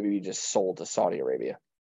WWE just sold to Saudi Arabia.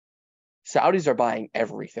 Saudis are buying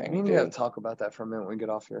everything. We need to talk about that for a minute when we get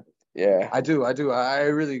off here. Yeah, I do. I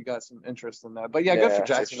really got some interest in that. But yeah, good for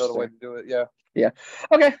Jacksonville the way to do it. Yeah. Yeah.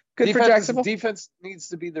 Okay. Good for Jacksonville. Defense needs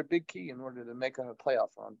to be their big key in order to make a playoff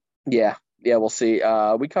run. Yeah. Yeah. We'll see.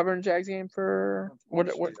 We covering Jags game for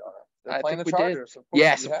what? They're playing the Chargers.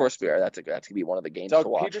 Yes, of course we are. That's gonna be one of the games to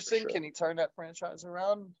watch. Peterson, can he turn that franchise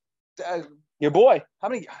around? Your boy. How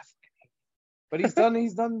many? But he's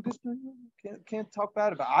done. Can't talk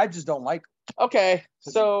bad about it. I just don't like him. Okay,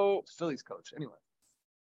 so Phillies coach. Anyway,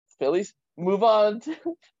 Phillies. Move on.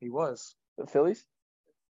 He was the Phillies.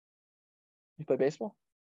 You play baseball?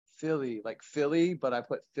 Philly, like Philly, but I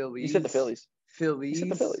put Phillies. You said the Phillies. Phillies. You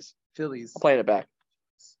said the Phillies. Phillies. I'm playing it back.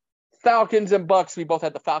 Falcons and Bucks. We both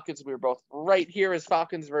had the Falcons. We were both right here as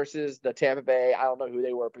Falcons versus the Tampa Bay. I don't know who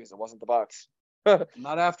they were because it wasn't the Bucks.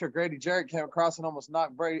 Not after Grady Jarrett came across and almost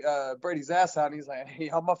knocked Brady's ass out. And he's like, "Hey,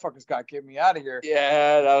 y'all motherfuckers got to get me out of here."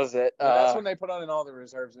 Yeah, that was it. That's when they put on in all the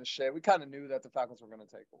reserves and shit. We kind of knew that the Falcons were going to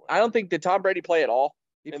take away. I don't think did Tom Brady play at all.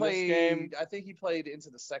 He played. This game? I think he played into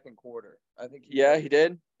the second quarter. I think. He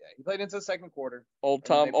did. Yeah, he played into the second quarter. Old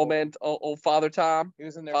Father Tom. He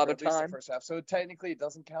was in there Father for at least Time. the first half. So technically, it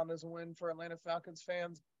doesn't count as a win for Atlanta Falcons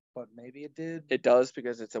fans, but maybe it did. It does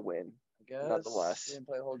because it's a win. I guess. Nonetheless, he didn't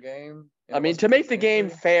play the whole game. I mean, to make the game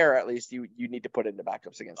fair, at least you need to put in the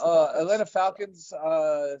backups against the Atlanta Falcons.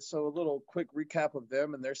 So a little quick recap of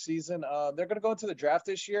them and their season. They're going to go into the draft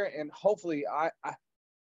this year, and hopefully, I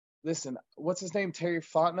listen. What's his name? Terry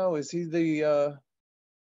Fontenot. Is he the?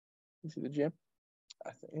 Is he the GM? I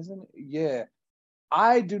think, isn't it? Yeah.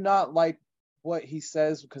 I do not like what he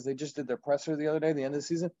says because they just did their presser the other day, the end of the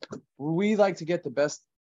season. We like to get the best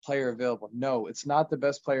player available. No, it's not the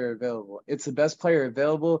best player available. It's the best player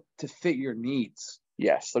available to fit your needs.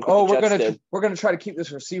 Yes. We're gonna try to keep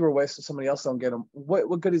this receiver away so somebody else don't get him.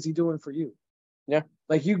 What good is he doing for you? Yeah.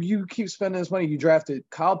 Like you keep spending this money. You drafted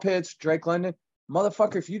Kyle Pitts, Drake London.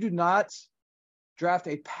 Motherfucker, if you do not draft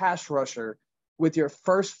a pass rusher with your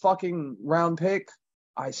first fucking round pick,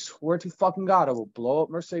 I swear to fucking God, I will blow up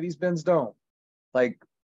Mercedes-Benz Dome. Like,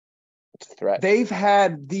 it's a threat. They've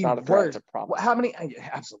had the worst. How many?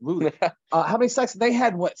 Absolutely. How many sacks? They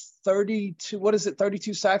had 32. What is it?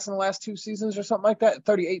 32 sacks in the last 2 seasons or something like that.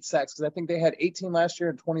 38 sacks because I think they had 18 last year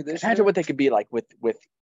and 20 this year. Imagine what they could be like with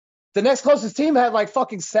the next closest team had like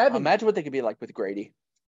fucking 7. Imagine what they could be like with Grady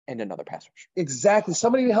and another pass rusher. Exactly.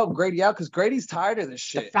 Somebody to help Grady out because Grady's tired of this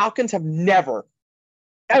shit. The Falcons have never,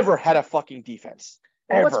 ever had a fucking defense.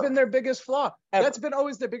 Well, what's been their biggest flaw? Ever. That's been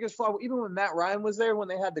always their biggest flaw. Even when Matt Ryan was there, when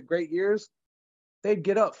they had the great years, they'd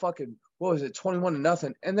get up fucking,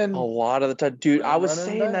 21-0. And then a lot of the time, dude, I was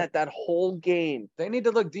saying that whole game. They need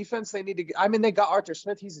to look defense. They got Arthur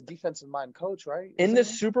Smith. He's a defensive mind coach, right? In the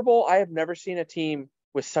Super Bowl, I have never seen a team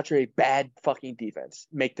with such a bad fucking defense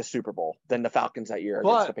make the Super Bowl than the Falcons that year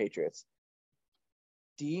against the Patriots.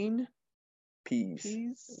 Dean Pease.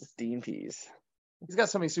 Dean Pease. He's got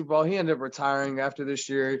so many Super Bowl. He ended up retiring after this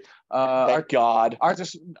year. Thank God.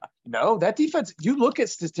 No, that defense, you look at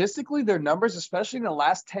statistically their numbers, especially in the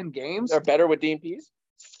last 10 games. They're better with Dean Pease?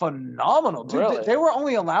 Phenomenal. Dude, really? They were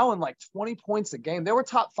only allowing like 20 points a game. They were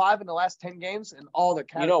top 5 in the last 10 games in all their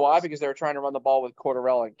categories. You know why? Because they were trying to run the ball with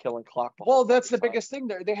Cordarrelle and killing clock. Well, that's the biggest thing.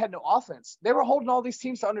 They had no offense. They were holding all these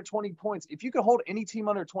teams to under 20 points. If you could hold any team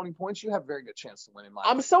under 20 points, you have a very good chance to win in my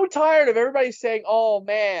opinion. I'm so tired of everybody saying, oh,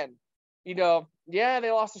 man, they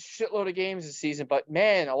lost a shitload of games this season, but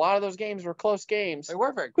man, a lot of those games were close games. They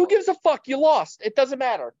were very close. Who gives a fuck? You lost. It doesn't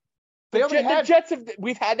matter. The Jets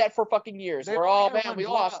we've had that for fucking years. We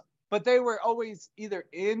lost. But they were always either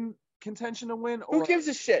in contention to win or who gives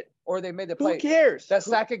a shit? Or they made the play. Who cares? That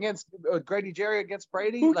sack against Grady Jarrett against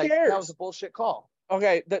Brady, who cares? That was a bullshit call.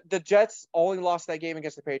 Okay, the Jets only lost that game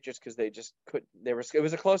against the Patriots because they just couldn't. It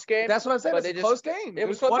was a close game. That's what I said. It's a close game. It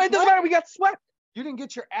was close. But it doesn't matter. We got swept. You didn't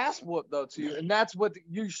get your ass whooped though, and that's what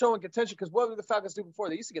you're showing contention. Because what did the Falcons do before?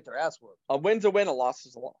 They used to get their ass whooped. A win's a win, a loss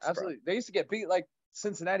is a loss. Absolutely, bro. They used to get beat like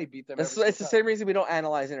Cincinnati beat them. It's the same reason we don't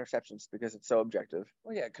analyze interceptions because it's so objective.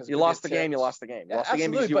 Well, yeah, because you lost the game, you lost the game. You lost the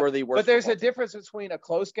game because you were the worst. But there's a difference between a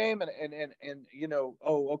close game and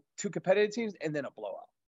two competitive teams and then a blowout.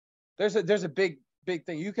 There's a big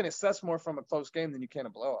thing. You can assess more from a close game than you can a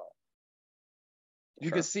blowout.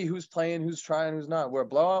 You can see who's playing, who's trying, who's not. We're a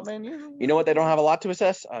blowout, man. You know what? They don't have a lot to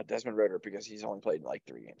assess. Desmond Ritter, because he's only played like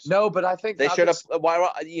 3 games. No, but I think they should have. Why?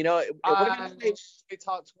 You know, it would have been.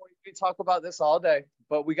 We talk about this all day,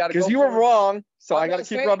 but we got to. Because you were wrong, so I got to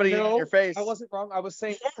keep rubbing it in your face. I wasn't wrong. I was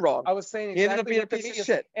saying wrong. I was saying exactly. He ended up being what a piece of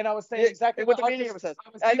shit, and I was saying exactly what the media says.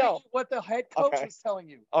 I know what the head coach was telling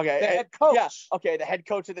you. Okay, the head coach. Yeah. Okay, the head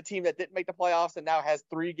coach of the team that didn't make the playoffs and now has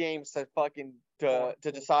 3 games to fucking to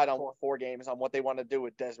decide on 4 games on what they want to do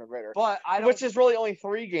with Desmond Ritter. But which is really only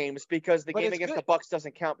 3 games because the game against the Bucks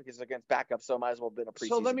doesn't count because it's against backup, so it might as well have been a preseason.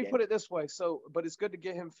 So let me put it this way. But it's good to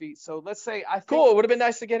get him feet. So let's say I think cool. It would have been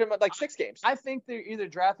nice to get him at like 6 games. I think they're either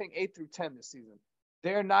drafting 8 through 10 this season.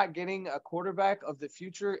 They're not getting a quarterback of the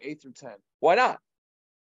future 8 through 10. Why not?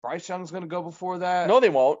 Bryce Young's going to go before that. No, they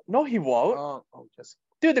won't. No, he won't. Just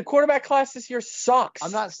dude, the quarterback class this year sucks.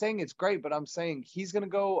 I'm not saying it's great, but I'm saying he's going to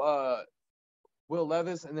go Will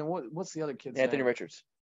Levis, and then what's the other kid's Anthony name? Richards.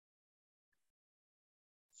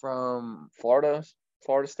 From Florida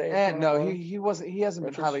State. No, he wasn't. He hasn't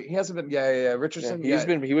been highly. He hasn't been. Yeah. Richardson. Yeah,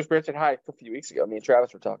 he was drafted high a few weeks ago. Me and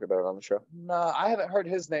Travis were talking about it on the show. No, I haven't heard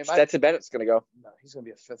his name. Stetson Bennett's gonna go. No, he's gonna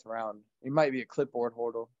be a 5th round. He might be a clipboard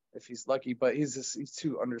holder if he's lucky, but he's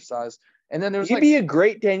too undersized. And then he'd be a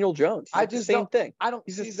great Daniel Jones. He's the same thing.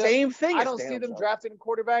 He's the same thing. I don't see them drafting a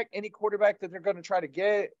quarterback. Any quarterback that they're going to try to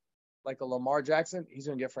get, like a Lamar Jackson, he's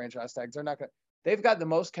going to get franchise tags. They're not going. They've got the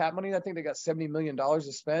most cap money. I think they got $70 million to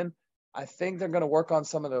spend. I think they're going to work on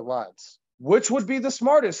some of their lines, which would be the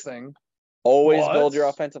smartest thing. Always build your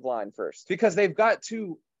offensive line first, because they've got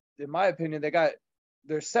to. In my opinion,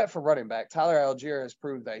 they're set for running back. Tyler Algier has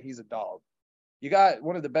proved that he's a dog. You got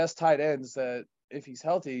one of the best tight ends that, if he's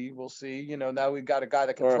healthy, we'll see. You know, now we've got a guy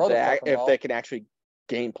that can throw the fucking ball. If they can actually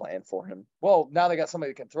game plan for him. Well, now they got somebody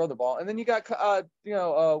that can throw the ball. And then you got,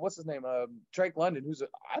 what's his name? Drake London,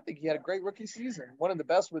 I think he had a great rookie season. One of the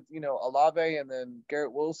best with, Olave and then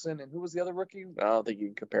Garrett Wilson. And who was the other rookie? I don't think you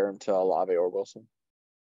can compare him to Olave or Wilson.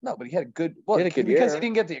 No, but he had a good, year. Because he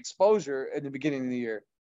didn't get the exposure in the beginning of the year.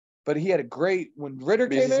 But he had a great, when Ritter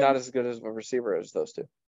came in. He's not as good as a receiver as those two.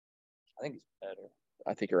 I think he's better.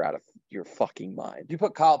 I think you're out of your fucking mind. You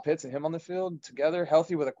put Kyle Pitts and him on the field together,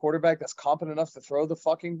 healthy with a quarterback that's competent enough to throw the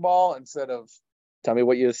fucking ball instead of. Tell me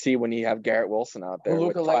what you see when you have Garrett Wilson out there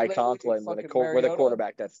with Ty Conklin with a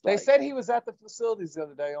quarterback that's. They said he was at the facilities the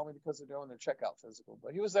other day only because they're doing their checkout physical,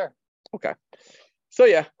 but he was there. Okay, so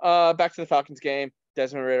yeah, back to the Falcons game.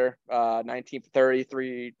 Desmond Ritter, 19 for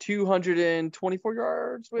 33, 224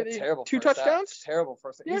 yards with 2 touchdowns. Terrible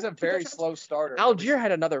first. He's a very slow starter. Algier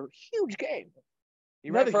had another huge game. He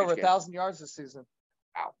ran for over 1,000 yards this season.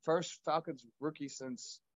 Wow. First Falcons rookie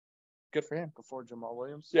since. Good for him. Before Jamal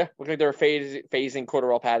Williams. Yeah, look like they're phasing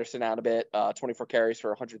Cordarrelle Patterson out a bit. 24 carries for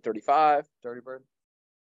 135. Dirty Bird.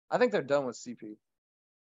 I think they're done with CP.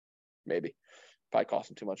 Maybe. Probably cost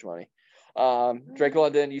them too much money. Drake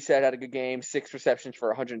London, you said, had a good game. 6 receptions for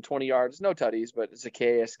 120 yards. No tutties, but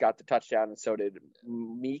Zacchaeus got the touchdown, and so did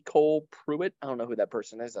Mecole Pruitt. I don't know who that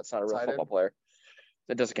person is. That's not a real football player.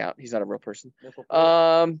 That doesn't count. He's not a real person.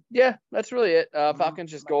 Yeah, that's really it.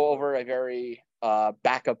 Falcons just go over a very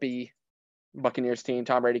backup-y Buccaneers team.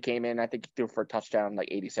 Tom Brady came in. I think he threw for a touchdown, like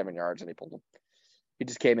 87 yards, and they pulled him. He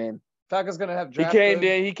just came in. Falcons going to have draft.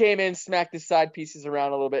 He came in, smacked his side pieces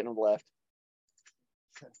around a little bit, and left.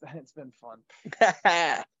 It's been fun.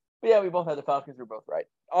 Yeah, we both had the Falcons. We're both right.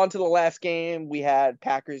 On to the last game. We had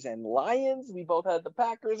Packers and Lions. We both had the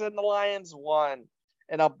Packers, and the Lions won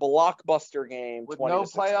in a blockbuster game. With no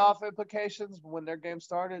playoff implications when their game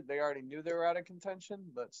started. They already knew they were out of contention,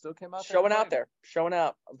 but still came out there. Showing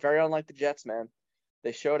out. Very unlike the Jets, man.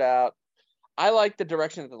 They showed out. I like the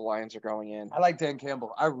direction that the Lions are going in. I like Dan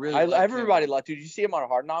Campbell. Everybody liked. Dude, did you see him on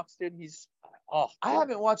Hard Knocks, dude? I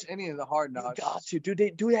haven't watched any of the Hard Knocks. You got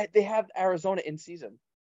to, dude. They have Arizona in season,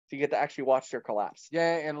 so you get to actually watch their collapse.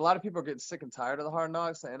 Yeah, and a lot of people are getting sick and tired of the Hard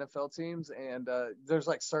Knocks, the NFL teams, and there's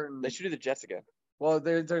like certain. They should do the Jets again. Well,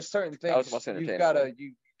 there's certain things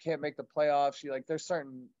you can't make the playoffs. There's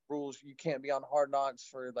certain rules. You can't be on Hard Knocks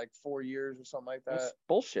for like 4 years or something like that. That's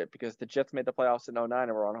bullshit, because the Jets made the playoffs in 09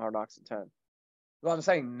 and were on Hard Knocks in 10. Well, I'm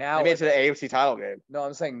saying now. They made it to the AFC title game. No,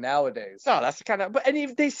 I'm saying nowadays. No, that's kind of. But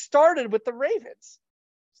they started with the Ravens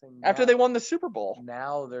after they won the Super Bowl.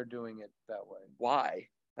 Now they're doing it that way. Why?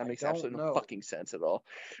 That makes absolutely no fucking sense at all.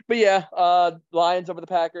 But yeah, Lions over the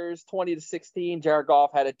Packers, 20-16. Jared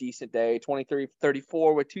Goff had a decent day,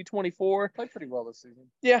 23-34 with 224. Played pretty well this season.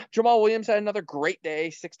 Yeah, Jamal Williams had another great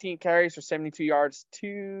day, 16 carries for 72 yards,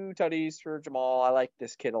 2 tutties for Jamal. I like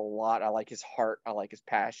this kid a lot. I like his heart. I like his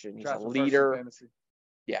passion. He's a leader.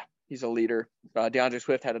 Yeah, He's a leader. DeAndre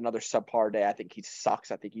Swift had another subpar day. I think he sucks.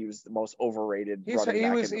 I think he was the most overrated running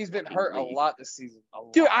back. He's been hurt a lot this season.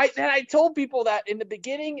 Dude, I told people that in the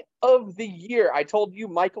beginning of the year. I told you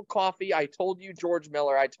Michael Coffey. I told you George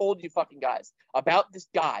Miller. I told you fucking guys about this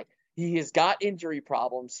guy. He has got injury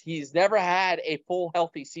problems. He's never had a full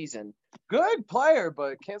healthy season. Good player,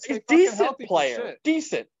 but can't stay He's fucking healthy player. for shit.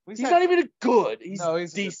 Decent. He's not even a good. He's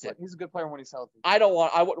decent. He's a good player when he's healthy. I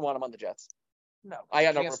wouldn't want him on the Jets. No,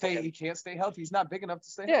 I got he can't stay healthy. He's not big enough to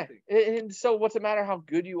stay healthy. And so what's it matter how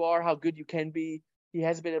good you are, how good you can be? He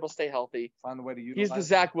hasn't been able to stay healthy. Find a way to utilize. He's the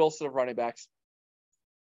Zach Wilson of running backs.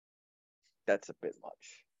 That's a bit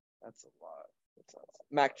much. That's a lot.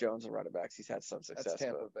 Mac Jones of running backs. He's had some success. That's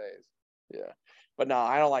Tampa Bay's. Yeah. But no,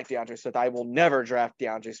 I don't like DeAndre Swift. I will never draft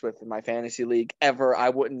DeAndre Swift in my fantasy league ever. I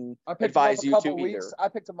wouldn't advise you to either. I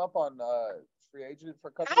picked him up on free agent for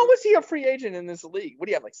a couple How was he a free agent in this league? What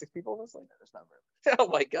do you have, like 6 people in this league? There's not very much. Oh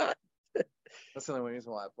my God. That's the only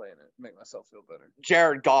reason why I play in it. Make myself feel better.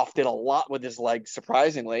 Jared Goff did a lot with his legs,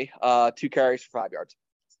 surprisingly. 2 carries for 5 yards.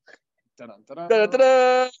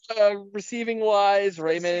 Receiving wise,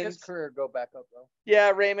 Raymond. His career go back up though.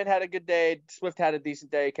 Yeah, Raymond had a good day. Swift had a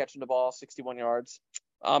decent day catching the ball, 61 yards.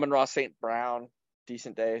 Amon-Ra St. Brown,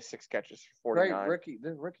 decent day, 6 catches for 49. Great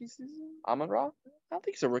rookie season. Amon-Ra? I don't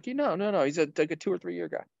think he's a rookie. No. He's like a 2 or 3 year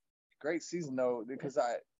guy. Great season though, because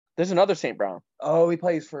There's another St. Brown. Oh, he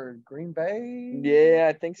plays for Green Bay. Yeah,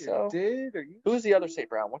 I think so. Who's the other St.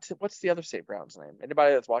 Brown? What's the other St. Brown's name?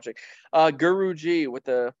 Anybody that's watching? Guru G with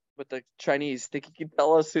the Chinese. Think he can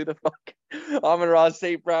tell us who the fuck Amon-Ra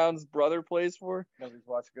St. Brown's brother plays for? Nobody's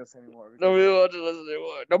watching us anymore.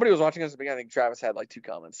 Nobody was watching us at the beginning. I think Travis had like 2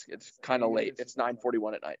 comments. It's kind of late. It's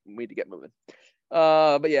 9:41 at night. We need to get moving.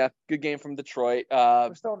 But yeah, good game from Detroit.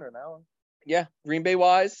 We're still under an hour. Yeah, Green Bay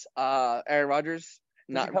wise, Aaron Rodgers.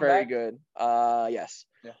 Not very good. Yes.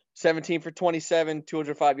 Yeah. 17 for 27,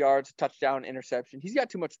 205 yards, touchdown, interception. He's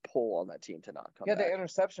got too much pull on that team to not come back. Yeah, the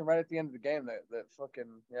interception right at the end of the game that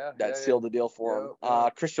fucking That sealed the deal for him. Yeah.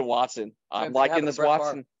 Christian Watson. I'm liking this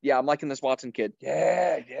Watson. Yeah, I'm liking this Watson kid.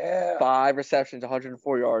 Yeah. 5 receptions,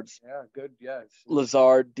 104 yards. Yeah, good. Yeah.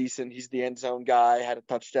 Lazard, decent. He's the end zone guy. Had a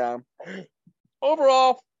touchdown.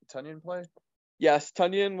 Overall, Tunyon play? Yes,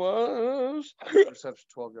 Tunyon was reception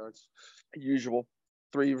 12 yards. Usual.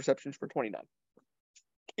 3 receptions for 29.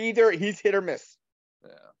 Either he's hit or miss. Yeah.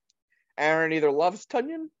 Aaron either loves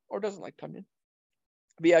Tunyon or doesn't like Tunyon.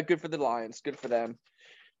 But yeah, good for the Lions. Good for them.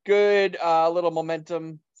 Good little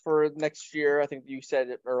momentum for next year. I think you said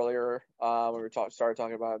it earlier when we started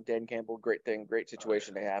talking about Dan Campbell. Great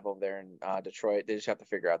situation they have over there in Detroit. They just have to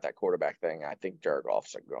figure out that quarterback thing. I think Jared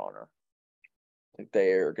Goff's a goner. I think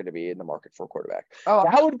they are going to be in the market for a quarterback. Oh,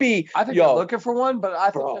 that would be. I think they're looking for one, but I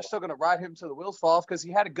think they're still going to ride him till the wheels fall off because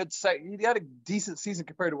he had a decent season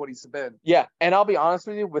compared to what he's been. Yeah, and I'll be honest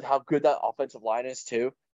with you with how good that offensive line is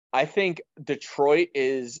too. I think Detroit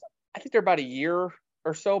is. I think they're about a year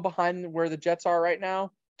or so behind where the Jets are right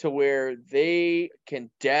now, to where they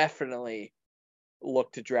can definitely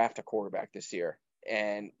look to draft a quarterback this year,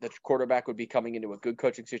 and the quarterback would be coming into a good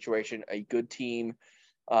coaching situation, a good team.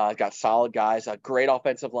 Got solid guys, a great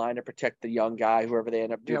offensive line to protect the young guy, whoever they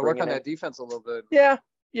end up doing. Yeah, work on that defense a little bit. Yeah.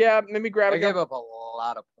 Maybe grab. They gave up a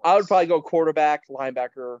lot of points. I would probably go quarterback,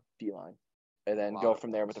 linebacker, D-line, and then go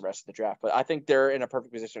from there with the rest of the draft. But I think they're in a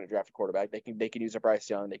perfect position to draft a quarterback. They can use a Bryce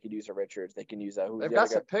Young, they can use a Richards, they can use a. They've got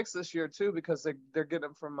some picks this year too because they're getting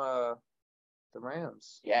them from the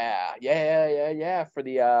Rams. Yeah. For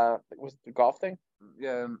the was it the golf thing?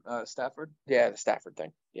 Yeah, Stafford. Yeah, the Stafford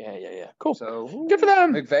thing. Yeah. Cool. So good for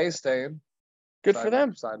them. McVay's staying. Good for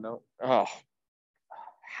them. Side note. Oh,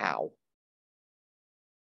 how?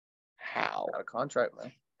 Got a contract,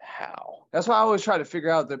 man. How? That's why I always try to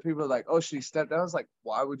figure out that people are like, oh, should he step down? I was like,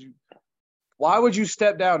 why would you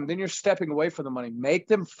step down? Then you're stepping away from the money. Make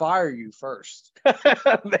them fire you first.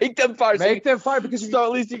 Make them fire. Because so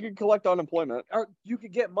at least you can collect unemployment. Or you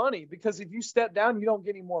could get money because if you step down, you don't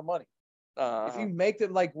get any more money. If you make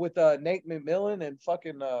them like with Nate McMillan and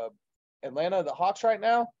fucking Atlanta, the Hawks right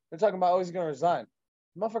now, they're talking about, he's going to resign.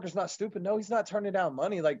 The motherfucker's not stupid. No, he's not turning down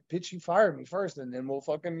money. Like, bitch, you fire me first, and then we'll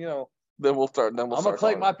fucking, Then we'll start. I'm going to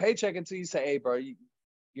collect my paycheck until you say, hey, bro,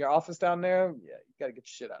 your office down there, yeah, you got to get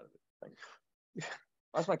your shit out of it.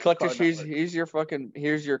 That's my collector. Here's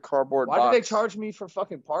your cardboard box. Why did they charge me for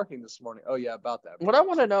fucking parking this morning? Oh yeah, about that. What I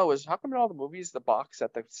want to know is how come in all the movies the box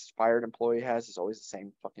that the fired employee has is always the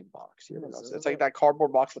same fucking box? You ever notice? It's like that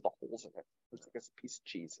cardboard box with the holes in it. Looks like it's a piece of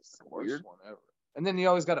cheese. It's the worst one ever. And then you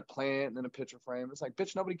always got a plant and then a picture frame. It's like,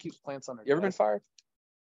 bitch, nobody keeps plants on their. You ever been fired?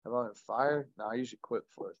 Have I been fired? No, I usually quit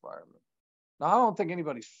before I fire me. No, I don't think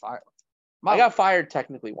anybody's fired. I got fired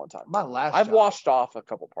technically one time. My last I've job. washed off a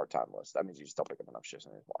couple part-time lists. That means you just don't pick up enough shifts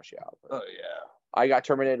and they wash you out. But Oh yeah. I got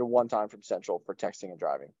terminated one time from Central for texting and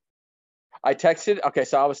driving. I texted. Okay,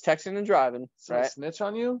 so I was texting and driving. Someone Right? snitch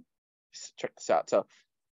on you? Check this out. So,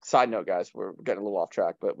 side note, guys, we're getting a little off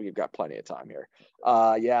track, but we've got plenty of time here.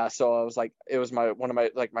 Yeah. So I was like, it was my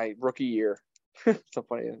rookie year. So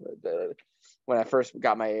funny. When I first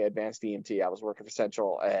got my advanced EMT, I was working for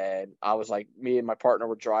Central, and I was like, me and my partner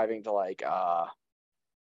were driving to like,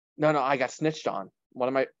 no, I got snitched on.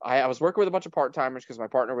 I was working with a bunch of part timers because my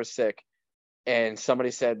partner was sick, and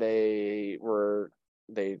somebody said they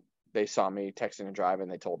saw me texting and driving.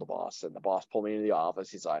 They told the boss, and the boss pulled me into the office.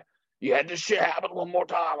 He's like, "You had this shit happen one more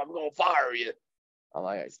time, I'm gonna fire you." I'm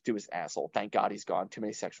like, "Do his asshole." Thank God he's gone. Too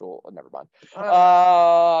many sexual. Never mind.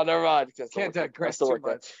 Never mind. Can't digress too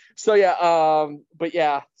much. So yeah, but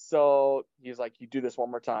yeah. So he's like, "You do this one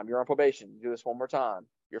more time. You're on probation. You do this one more time,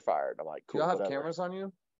 you're fired." I'm like, Do "Cool." y'all have whatever. cameras on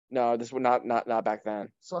you? No, this would not back then.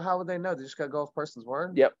 So how would they know? They just gotta go off person's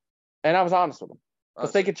word? Yep. And I was honest with them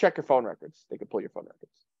because Oh, they so could check your phone records. They could pull your phone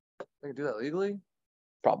records. they can do that legally?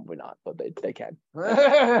 Probably not, but they can.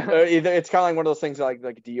 You're Either it's kind of like one of those things like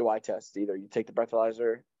a DUI test. Either you take the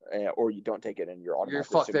breathalyzer or you don't take it and you're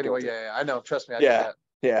automatically fucked anyway. guilty. Yeah, I know. Trust me. I did Yeah. that.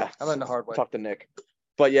 Yeah. I learned the hard way. Talk to Nick.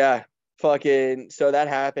 But yeah, fucking. So that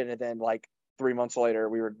happened, and then like 3 months later,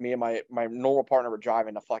 me and my normal partner were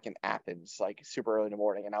driving to fucking Athens, like super early in the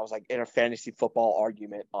morning, and I was like in a fantasy football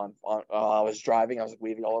argument on. I was driving, I was like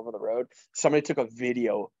weaving all over the road. Somebody took a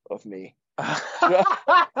video of me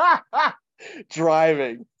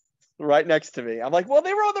driving right next to me. I'm like, well,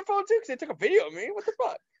 they were on their phone too because they took a video of me. What the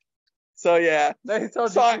fuck? So yeah.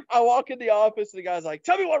 So I walk in the office and the guy's like,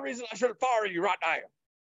 "Tell me one reason I should fire you right now."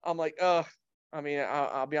 I'm like, I mean,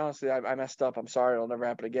 I'll be honest with you, I messed up. I'm sorry, it'll never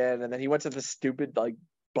happen again. And then he went to the stupid like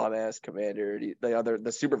bum ass commander,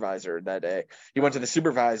 the supervisor that day. He went to the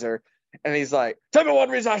supervisor and he's like, "Tell me one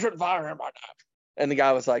reason I shouldn't fire him right now." And the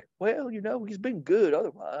guy was like, "Well, he's been good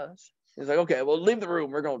otherwise." He's like, "Okay, well, leave the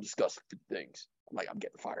room. We're going to discuss things." I'm like, "I'm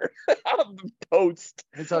getting fired." I'm toast.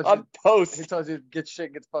 I'm toast. He told you to get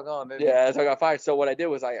shit, get the fuck on. Yeah, so I got fired. So what I did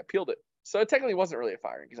was I appealed it. So it technically wasn't really a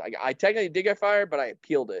firing because I technically did get fired, but I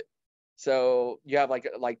appealed it. So you have like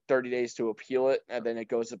 30 days to appeal it, and then it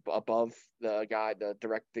goes above the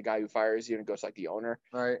guy who fires you, and it goes like the owner.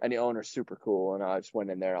 Right. And the owner's super cool, and I just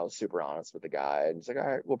went in there. I was super honest with the guy, and he's like, "All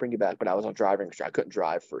right, we'll bring you back." But I was on driving restriction. I couldn't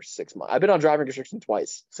drive for 6 months. I've been on driving restriction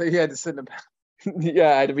twice. So you had to sit in the back.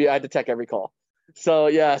 Yeah, I had to check every call. So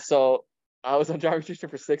yeah, so I was on driving restriction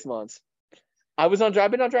for 6 months. I've been on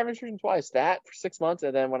driving restriction twice. That for 6 months,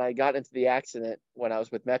 and then when I got into the accident when I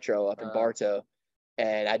was with Metro up in Bartow,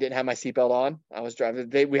 and I didn't have my seatbelt on. I was driving.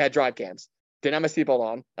 We had drive cams. Didn't have my seatbelt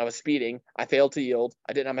on. I was speeding. I failed to yield.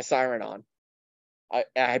 I didn't have my siren on.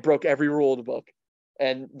 I broke every rule of the book.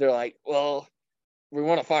 And they're like, "Well, we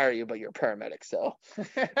want to fire you, but you're a paramedic, so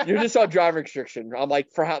you're just on driving restriction." I'm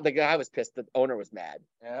like, the guy was pissed. The owner was mad.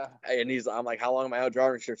 Yeah. And I'm like, "How long am I on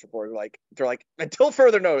driving restriction for?" They're like, "Until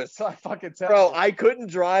further notice." So I fucking tell Bro, you. I couldn't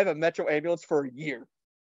drive a Metro ambulance for a year.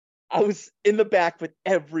 I was in the back with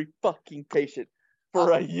every fucking patient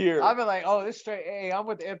for a year. I've been like, "Oh, this straight A. I'm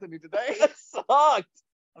with Anthony today." That sucked.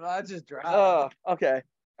 I just drive. Oh, okay.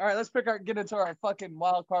 All right, let's get into our fucking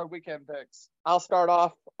wild card weekend picks. I'll start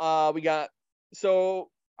off. I'd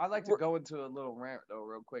like to go into a little rant though,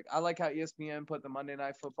 real quick. I like how ESPN put the Monday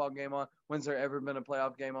Night Football game on. When's there ever been a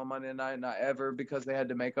playoff game on Monday night? Not ever, because they had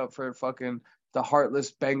to make up for fucking the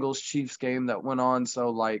heartless Bengals Chiefs game that went on.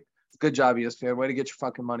 So like, good job ESPN. Way to get your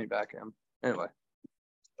fucking money back in. Anyway.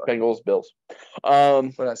 Bengals, Bills.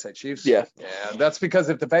 What did I say? Chiefs? Yeah. Yeah. That's because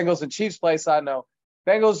if the Bengals and Chiefs play, side note,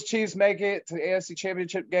 Bengals Chiefs make it to the AFC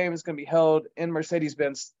Championship game. It's going to be held in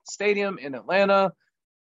Mercedes-Benz Stadium in Atlanta.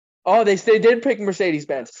 Oh, they did pick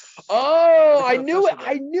Mercedes-Benz. Oh, I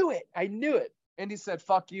knew it. Indy said,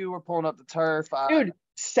 "Fuck you. We're pulling up the turf." Dude,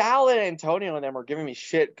 Sal and Antonio and them were giving me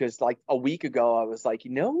shit because like a week ago I was like, you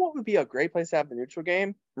know what would be a great place to have the neutral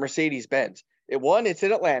game? Mercedes-Benz. It's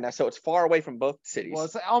in Atlanta, so it's far away from both cities. Well,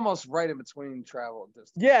 it's almost right in between travel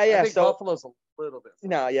distance. Yeah. I think Buffalo's a little bit.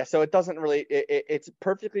 No, yeah. So it doesn't really. It's a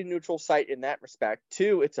perfectly neutral site in that respect.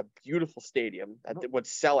 2, it's a beautiful stadium that would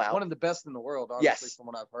sell out. One of the best in the world, honestly, from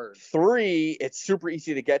what I've heard. 3, it's super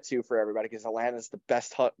easy to get to for everybody because Atlanta's the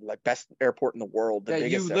best airport in the world. Yeah,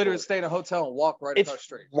 you literally stay in a hotel and walk right across the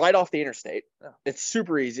street. Right off the interstate. Yeah. It's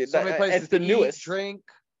super easy. So many places it's the newest. Drink.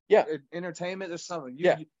 Yeah. Entertainment. There's something.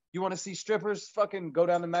 You want to see strippers? Fucking go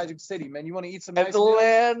down to Magic City, man. You want to eat some nice meals?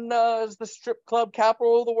 Atlanta is the strip club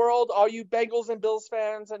capital of the world. All you Bengals and Bills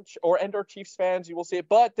fans or Chiefs fans, you will see it.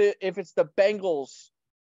 But if it's the Bengals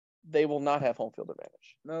They will not have home field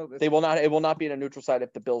advantage. No, They will not. It will not be in a neutral site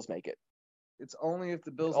if the Bills make it. It's only if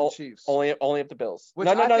the Bills and Chiefs. Only if the Bills. Which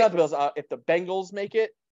No, I not think- the Bills. If the Bengals make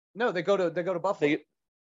it, No, they go to Buffalo.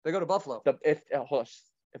 They go to Buffalo. if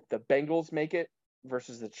the Bengals make it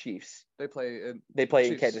versus the Chiefs, They play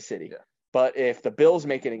in Kansas City. Yeah. But if the Bills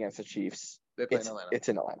make it against the Chiefs, They play in Atlanta. It's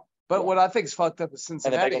in Atlanta. But what I think is fucked up is And the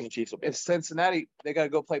Cincinnati. Bengals and Chiefs will be. If Cincinnati, they got to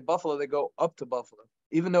go play Buffalo, they go up to Buffalo.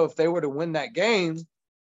 Even though if they were to win that game,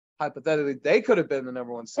 hypothetically, they could have been the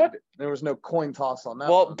number one seed. There was no coin toss on that.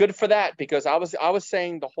 Well, one. good for that, because I was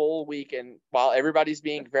saying the whole week, and while everybody's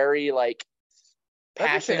being very like That'd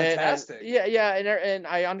be passionate, fantastic. and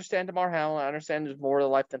I understand DeMar Hamlin, I understand there's more to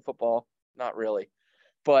life than football, not really,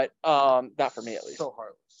 but not for me at least. So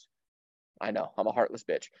heartless. I know I'm a heartless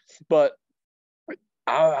bitch, but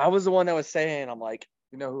I was the one that was saying, I'm like,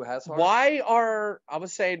 You know who has heart?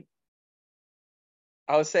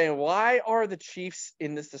 I was saying, why are the Chiefs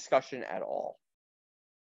in this discussion at all?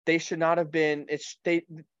 They should not have been.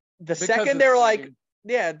 The second they were like,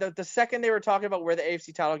 the second they were talking about where the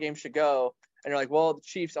AFC title game should go, and they're like, well, the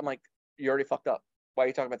Chiefs. I'm like, you already fucked up. Why are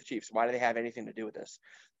you talking about the Chiefs? Why do they have anything to do with this?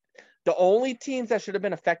 The only teams that should have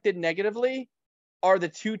been affected negatively are the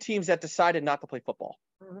two teams that decided not to play football.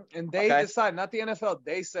 And they decided, not the NFL.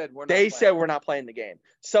 They said we're not. They said we're not playing the game.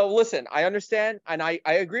 So listen, I understand, and I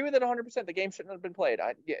agree with it 100%. The game shouldn't have been played.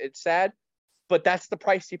 It's sad, but that's the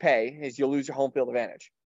price you pay. Is you'll lose your home field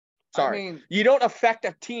advantage. Sorry, I mean, you don't affect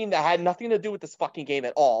a team that had nothing to do with this fucking game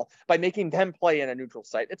at all by making them play in a neutral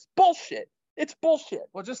site. It's bullshit. It's bullshit.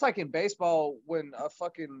 Well, just like in baseball, when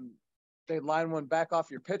they line one back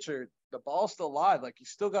off your pitcher, the ball's still live. Like you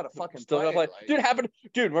still got to fucking play. Like,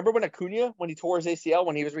 dude, remember when Acuna, when he tore his ACL,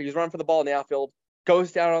 when he was running for the ball in the outfield,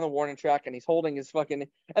 goes down on the warning track and he's holding his fucking,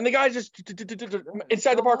 and the guy just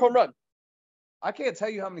inside the park home run. I can't tell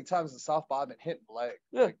you how many times the softball I've been hit in the leg.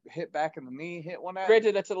 Yeah. Like, hit back in the knee, hit one at.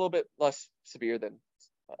 Granted, that's a little bit less severe than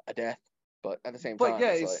a death, but at the same time. But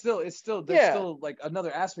yeah, it's still there's still like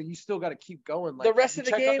another aspect. You still got to keep going. Like the rest of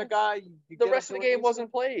the game, the guy, the rest of the game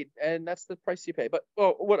wasn't played, and that's the price you pay. But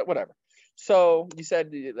whatever. So you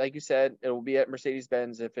said, like you said, it will be at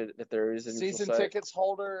Mercedes-Benz if there is a season tickets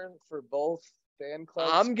holder for both fan clubs.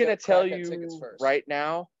 I'm gonna tell you right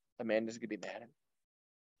now, Amanda's gonna be mad at me.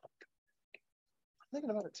 I'm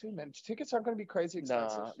thinking about it too, man. Tickets aren't going to be crazy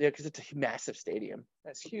expensive. Nah, yeah, because it's a massive stadium.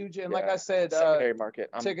 That's huge, and like I said, secondary market.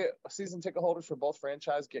 Season ticket holders for both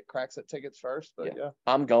franchise get cracks at tickets first. But yeah,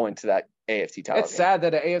 I'm going to that AFC title. It's sad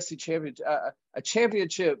that an AFC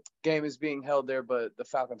championship game is being held there, but the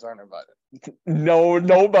Falcons aren't invited. No,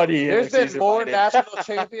 nobody. There's been more national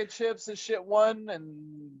championships and shit won,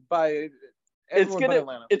 and by it's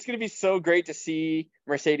gonna be so great to see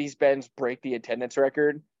Mercedes-Benz break the attendance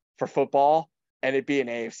record for football. And it'd be an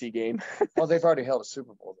AFC game. Well, they've already held a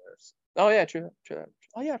Super Bowl there. So. Oh, yeah, true.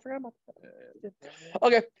 Oh, yeah, I forgot about that.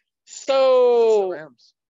 Okay, so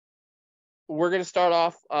we're going to start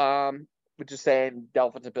off with just saying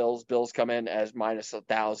Dolphins and Bills. Bills come in as minus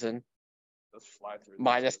 1,000. Let's fly through.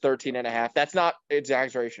 Minus 13.5. That's not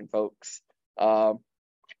exaggeration, folks.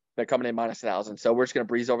 They're coming in minus 1,000. So we're just going to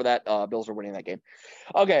breeze over that. Bills are winning that game.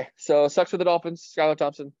 Okay, so sucks for the Dolphins. Skylar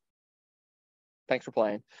Thompson. Thanks for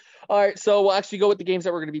playing. All right, so we'll actually go with the games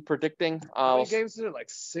that we're going to be predicting. How many games are there? Like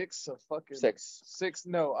six? Six.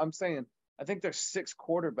 No, I'm saying I think there's 6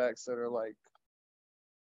 quarterbacks that are like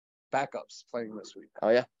backups playing this week. Oh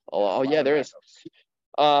yeah. Oh yeah, there is.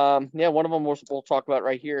 Yeah, one of them we'll talk about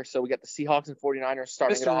right here. So we got the Seahawks and 49ers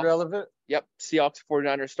starting it off. Relevant. Yep, Seahawks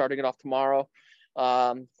 49ers starting it off tomorrow.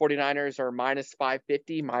 49ers are minus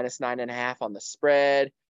 550, minus 9.5 on the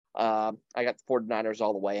spread. I got the 49ers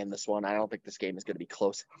all the way in this one. I don't think this game is going to be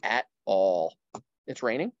close at all. It's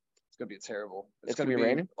raining. It's going to be terrible. It's going to be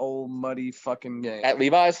raining. Old muddy fucking game. At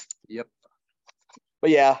Levi's? Yep. But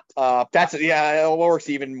yeah, it works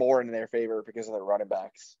even more in their favor because of their running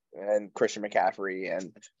backs and Christian McCaffrey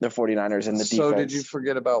and the 49ers and the defense. So did you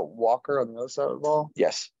forget about Walker on the other side of the ball?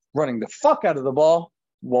 Yes. Running the fuck out of the ball.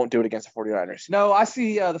 Won't do it against the 49ers. No, I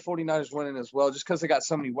see the 49ers winning as well, just because they got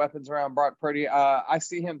so many weapons around Brock Purdy. I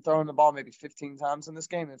see him throwing the ball maybe 15 times in this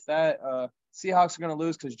game. If that Seahawks are going to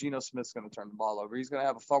lose because Geno Smith's going to turn the ball over. He's going to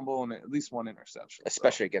have a fumble and at least one interception.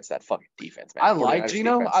 Especially against that fucking defense, man. I like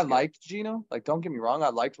Geno. I liked Geno. Like, don't get me wrong. I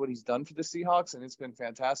liked what he's done for the Seahawks, and it's been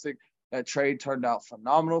fantastic. That trade turned out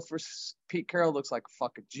phenomenal for Pete Carroll. Looks like a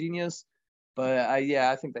fucking genius. But,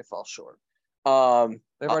 I think they fall short.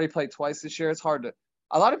 They've already played twice this year. It's hard to –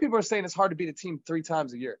 a lot of people are saying it's hard to beat a team 3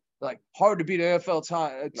 times a year. Like, hard to beat an NFL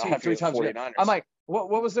team 3 times a year. I'm like,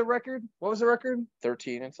 What was their record? What was the record?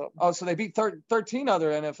 13 and something. Oh, so they beat 13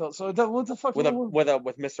 other NFL. So what the fuck? With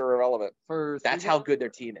Mr. Irrelevant. That's how good their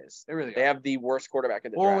team is. They have the worst quarterback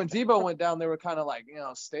in the draft. Well, when Debo went down, they were kind of like,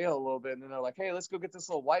 stale a little bit. And then they're like, hey, let's go get this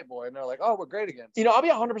little white boy. And they're like, oh, we're great again. I'll be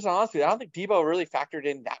 100% honest with you. I don't think Debo really factored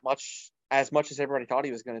in that much as everybody thought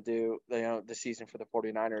he was going to do, this season for the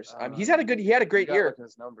 49ers. He had a great year.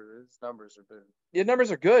 His numbers are good. The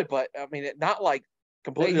numbers are good, but I mean, not like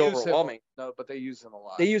completely overwhelming. No, but they use him a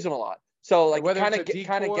lot. They use him a lot. So like kind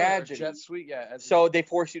of gadget. Jet sweep, yeah. So they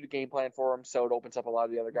force you to game plan for him. So it opens up a lot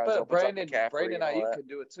of the other guys. But Brandon Ayuk can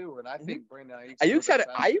do it too, and I think Brandon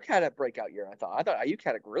Ayuk had a breakout year. I thought Ayuk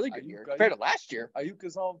had a really good year compared to last year. Ayuk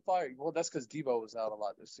is on fire. Well, that's because Debo was out a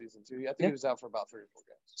lot this season too. I think he was out for about 3 or 4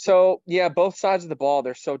 games. So yeah, both sides of the ball,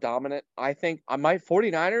 they're so dominant. I think my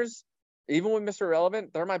 49ers, even with Mr.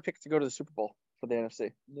 Irrelevant, they're my pick to go to the Super Bowl for the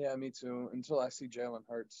NFC. Yeah, me too. Until I see Jalen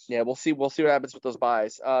Hurts. Yeah, we'll see. We'll see what happens with those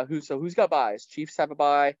buys. Who's got buys? Chiefs have a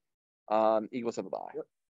buy. Eagles have a buy. Yep.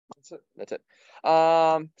 That's it.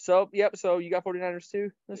 So you got 49ers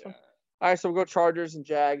too. This one. All right, so we'll go Chargers and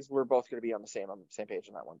Jags. We're both gonna be on the same page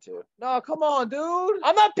on that one too. No, come on, dude.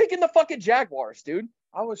 I'm not picking the fucking Jaguars, dude.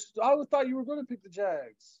 I thought you were gonna pick the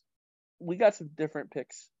Jags. We got some different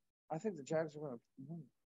picks. I think the Jags are gonna win.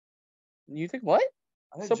 You think what?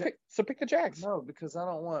 Pick the Jags. No, because I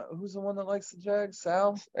don't want. Who's the one that likes the Jags?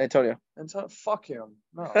 Sal? Antonio. Fuck him.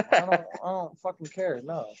 No, I don't fucking care.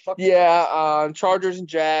 No. Fuck Chargers and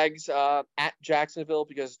Jags at Jacksonville,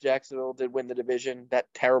 because Jacksonville did win the division,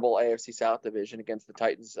 that terrible AFC South division against the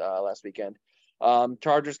Titans last weekend.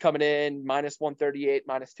 Chargers coming in minus 138,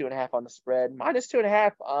 minus 2.5 on the spread, minus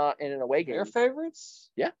 2.5 in an away game. They're favorites?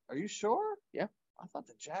 Yeah. Are you sure? Yeah. I thought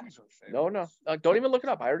the Jags were favorites. No. Don't even look it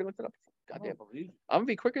up. I already looked it up. Goddamn. I'm gonna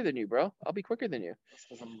be quicker than you, bro. I'll be quicker than you.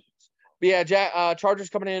 But yeah, Chargers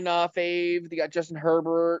coming in fave. They got Justin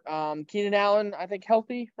Herbert, Keenan Allen, I think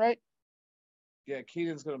healthy, right? Yeah,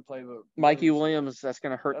 Keenan's gonna play the Mikey Williams. That's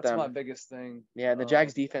gonna hurt them. That's my biggest thing. Yeah, the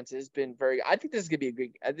Jags defense has been very. I think this is gonna be a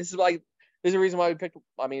good. This is a reason why we picked.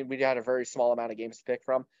 I mean, we had a very small amount of games to pick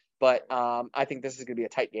from, but I think this is gonna be a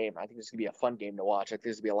tight game. I think this is gonna be a fun game to watch. I think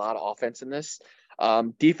there's gonna be a lot of offense in this.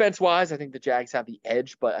 Defense wise, I think the Jags have the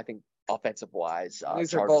edge, but I think offensive wise,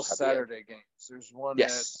 these are both Saturday games. There's one at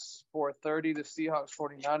 4:30, the Seahawks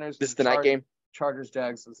 49ers. This is the night game. Chargers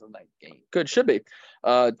Jags is a night game. Good, should be.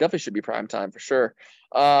 Definitely should be prime time for sure.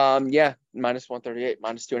 Yeah, minus 138,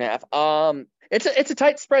 minus 2.5. It's a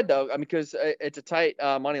tight spread though. I mean, because it's a tight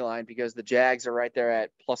money line, because the Jags are right there at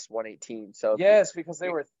plus 118. So because they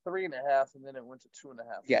were 3.5 and then it went to 2.5.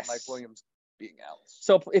 Yes, Mike Williams being out.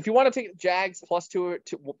 So if you want to take Jags plus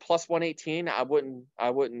 118, I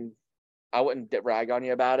wouldn't rag on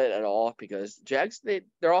you about it at all, because Jags,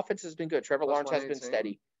 their offense has been good. Trevor Lawrence has been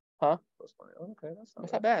steady. Huh? Okay,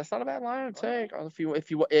 that's not bad. It's not a bad line to take.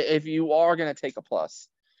 If you are gonna take a plus,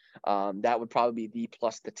 that would probably be the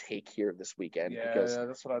plus to take here this weekend. Yeah,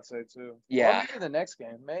 that's what I'd say too. Yeah. Well, maybe the next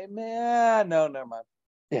game. Man, no, never mind.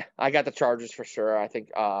 Yeah, I got the Chargers for sure. I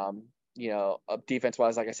think defense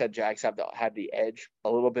wise, like I said, Jags have the edge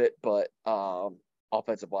a little bit, but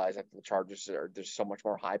offensive wise, I think the Chargers are just so much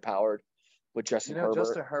more high powered with Justin Herbert.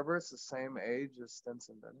 Justin Herbert's the same age as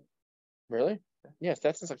Stetson Bennett. Really? Yeah,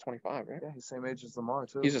 Stetson's like 25, right? Yeah, he's the same age as Lamar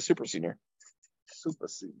too. He's a super senior. Super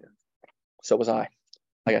senior. So was I.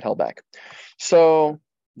 I got held back. So,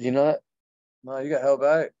 you know that? No, you got held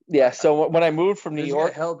back. Yeah. So when I moved from New York,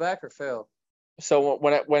 you get held back or failed? So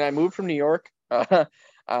when I moved from New York,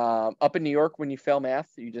 up in New York, when you fail math,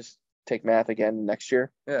 you just take math again next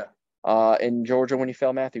year. Yeah. In Georgia, when you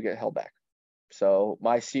fail math, you get held back. So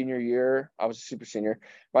my senior year, I was a super senior.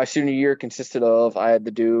 My senior year consisted of, I had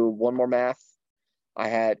to do one more math. I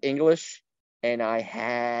had English, and I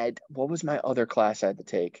had, what was my other class I had to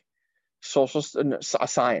take?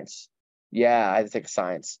 Science. Yeah, I had to take a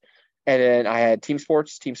science. And then I had team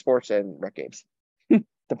sports, and rec games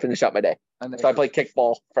to finish out my day. So I played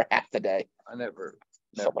kickball for half the day.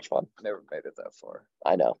 So much fun. Never made it that far.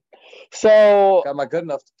 I know. So got my good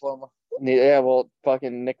enough diploma. Yeah, well,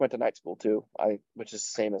 fucking Nick went to night school too. Which is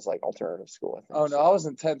the same as like alternative school, I think. Oh no, I was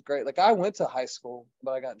in 10th grade. Like I went to high school,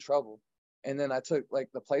 but I got in trouble. And then I took like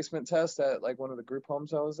the placement test at like one of the group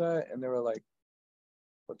homes I was at, and they were like,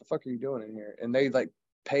 "What the fuck are you doing in here?" And they like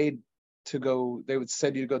paid to go. They would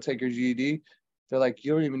send you to go take your GED. They're like,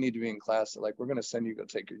 "You don't even need to be in class. They're like, we're gonna send you to go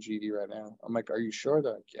take your GED right now." I'm like, "Are you sure?"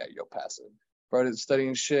 They're like, "Yeah, you'll pass it." Started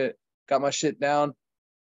studying shit, got my shit down,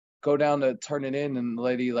 go down to turn it in, and the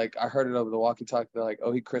lady, like, I heard it over the walkie-talkie. They're like,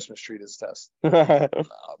 "Oh, he Christmas treed his test."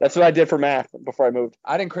 That's what I did for math before I moved.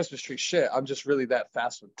 I didn't Christmas tree shit. I'm just really that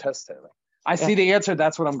fast with test taking. I see the answer.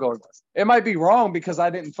 That's what I'm going with. It might be wrong because I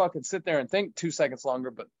didn't fucking sit there and think 2 seconds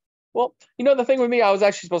longer, but. Well, the thing with me, I was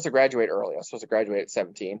actually supposed to graduate early. I was supposed to graduate at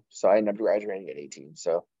 17, so I ended up graduating at 18.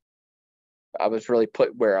 So I was really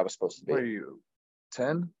put where I was supposed to be. Where are you?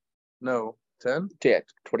 10? No, 10? Yeah,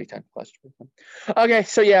 2010 plus. Okay,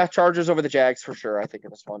 so yeah, Chargers over the Jags for sure. I think in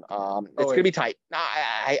this one, it's gonna be tight.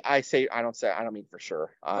 I don't mean for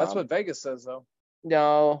sure. That's what Vegas says though.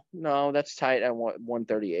 No, that's tight at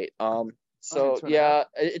 138. So Okay, yeah,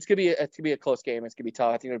 it's gonna be a close game. It's gonna be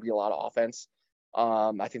tough. I think there'll be a lot of offense.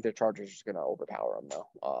 I think the Chargers are just going to overpower them though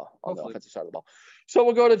on the offensive side of the ball. So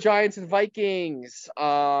we'll go to Giants and Vikings.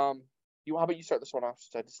 How about you start this one off?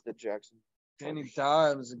 So I just did Jackson. Danny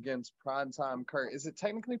Dimes against primetime Kirk. Is it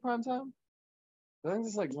technically primetime? I think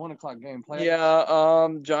it's like 1 o'clock game. Yeah.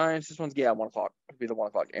 Giants. This one's 1 o'clock. It'll be the 1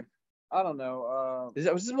 o'clock game. I don't know. This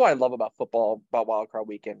is what I love about football, about Wildcard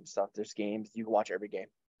weekend and stuff. There's games you can watch every game.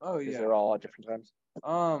 Oh yeah. They're all at different times.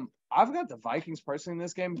 I've got the Vikings personally in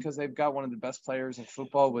this game because they've got one of the best players in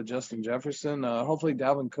football with Justin Jefferson. Hopefully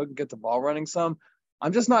Dalvin Cook can get the ball running some.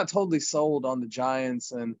 I'm just not totally sold on the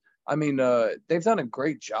Giants, and I mean they've done a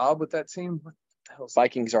great job with that team. What the hell?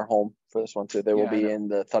 Vikings are home for this one too. They will be in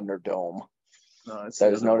the Thunderdome. No,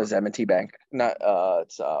 that is known as M&T Bank. Not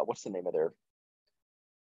it's what's the name of their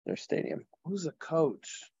stadium? Who's the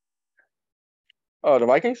coach? Oh, the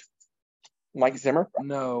Vikings? Mike Zimmer?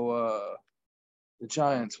 No, the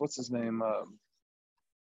Giants. What's his name?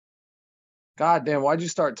 God damn, why'd you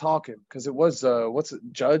start talking? Because it was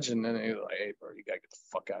Judge, and then he was like, hey, bro, you gotta get the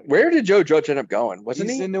fuck out of here. Where did Joe Judge end up going? Wasn't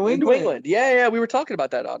He's he in New England? Yeah, we were talking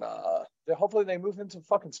about that on hopefully they move into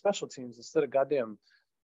fucking special teams instead of goddamn.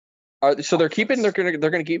 So they're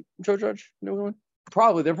gonna keep Joe Judge in New England?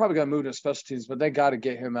 They're probably gonna move to special teams, but they gotta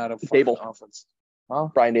get him out of fucking offense. Huh?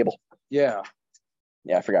 Brian Dable. Yeah.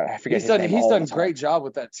 Yeah, I forget. He's done a great job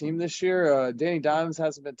with that team this year. Danny Dimes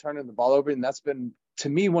hasn't been turning the ball over, and that's been, to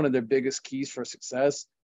me, one of their biggest keys for success.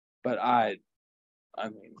 But I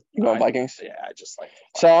mean, Vikings. Yeah, I just like.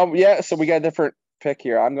 So we got a different pick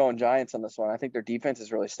here. I'm going Giants on this one. I think their defense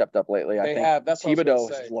has really stepped up lately. I think That's Thibodeau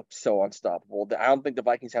has looked so unstoppable. I don't think the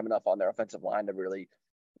Vikings have enough on their offensive line to really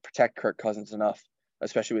protect Kirk Cousins enough,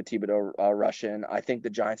 especially with Thibodeau rushing. I think the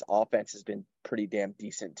Giants' offense has been pretty damn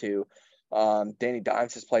decent too. Danny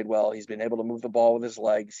Dimes has played well. He's been able to move the ball with his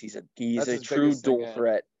legs. He's a true dual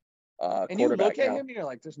threat. And you look at him, and you're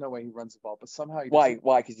like, "There's no way he runs the ball," but somehow he doesn't.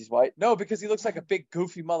 Why? Because he's white? No, because he looks like a big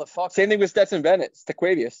goofy motherfucker. Same thing with Stetson Bennett,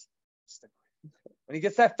 Stequavius. When he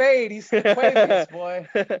gets that fade, he's Stequavius, boy.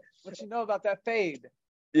 What you know about that fade?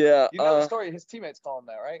 Yeah, you know the story. His teammates call him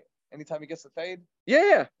that, right? Anytime he gets the fade.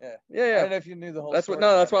 Yeah. I don't know if you knew the whole. That's why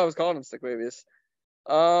I was calling him Stequavius.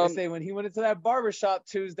 They say when he went into that barbershop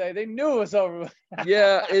Tuesday, they knew it was over.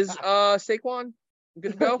 Yeah, is Saquon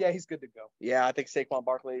good to go? Yeah, he's good to go. Yeah, I think Saquon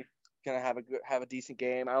Barkley gonna have a decent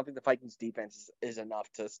game. I don't think the Vikings defense is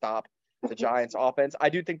enough to stop the Giants offense. I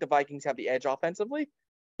do think the Vikings have the edge offensively,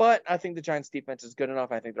 but I think the Giants defense is good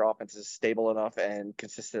enough. I think their offense is stable enough and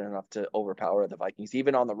consistent enough to overpower the Vikings,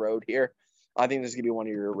 even on the road here. I think this is gonna be one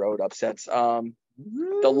of your road upsets.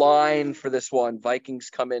 The line for this one, Vikings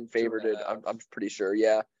come in favored. I'm pretty sure,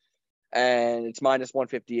 yeah. And it's minus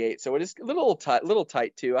 158, so it is a little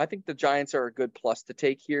tight too. I think the Giants are a good plus to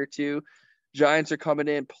take here too. Giants are coming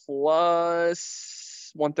in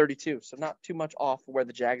plus 132, so not too much off where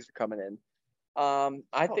the Jags are coming in. I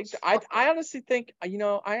honestly think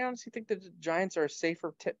the Giants are a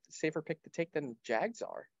safer pick to take than the Jags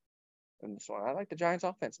are in this one. I like the Giants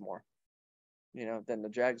offense more, than the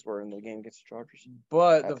Jags were in the game against the Chargers.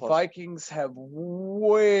 But the Vikings have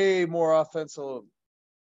way more offensive.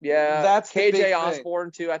 Yeah, that's KJ Osborne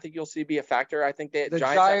too. I think you'll see be a factor. I think the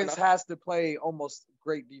Giants has to play almost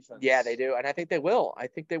great defense. Yeah, they do, and I think they will.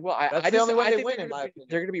 That's the only way they win, in my opinion.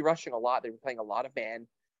 They're going to be rushing a lot. They're playing a lot of man.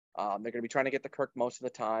 They're going to be trying to get the Kirk most of the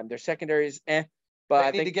time. Their secondary is but I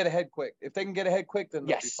think to get ahead quick. If they can get ahead quick, then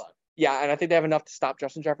they'll be fine. Yeah, and I think they have enough to stop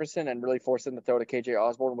Justin Jefferson and really force him to throw to KJ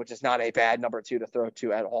Osborne, which is not a bad number 2 to throw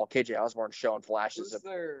to at all. KJ Osborne showing flashes of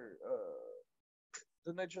their.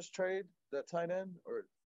 Didn't they just trade that tight end or?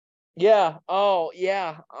 Yeah. Oh,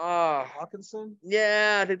 yeah. Hawkinson?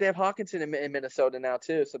 Yeah, I think they have Hawkinson in Minnesota now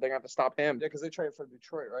too, so they're gonna have to stop him. Yeah, because they traded from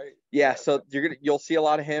Detroit, right? Yeah, so you'll see a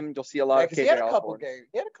lot of him. You'll see a lot of KJ he had a Osborne.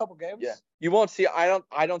 He had a couple games. Yeah, you won't see. I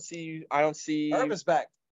don't see. Irv is back.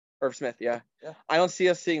 Irv Smith, yeah. I don't see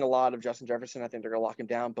us seeing a lot of Justin Jefferson. I think they're gonna lock him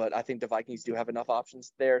down, but I think the Vikings do have enough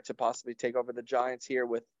options there to possibly take over the Giants here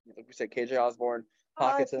with, like we said, KJ Osborne,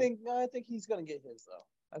 Hawkinson. I think he's gonna get his though.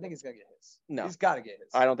 I think he's going to get his. No. He's got to get his.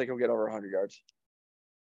 I don't think he'll get over 100 yards.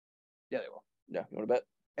 Yeah, they will. Yeah, you want to bet?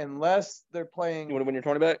 Unless they're playing. You want to win your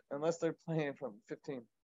 20 bet? Unless they're playing from 15.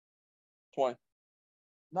 20.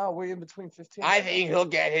 No, we're in between 15. I think he'll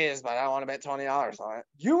get his, but I want to bet $20 on it.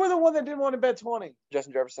 You were the one that didn't want to bet 20.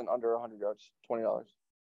 Justin Jefferson under 100 yards, $20.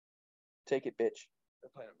 Take it, bitch. They're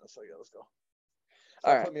playing them, so yeah, let's go.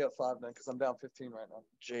 All right. Put me up 5 then, because I'm down 15 right now.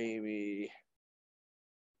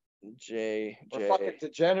 We're fucking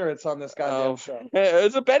degenerates on this goddamn show.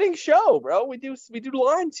 It's a betting show, bro. We do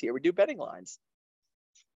lines here. We do betting lines.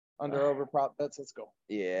 Under over prop bets. Let's go.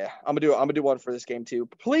 Yeah, I'm gonna do one for this game too.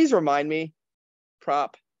 Please remind me,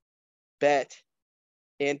 prop bet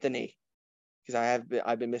Anthony, because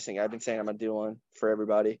I've been missing. I've been saying I'm gonna do one for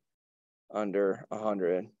everybody under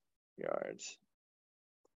 100 yards.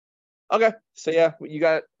 Okay, so yeah, you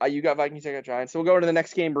got Vikings, I got Giants. So we'll go to the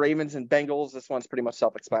next game, Ravens and Bengals. This one's pretty much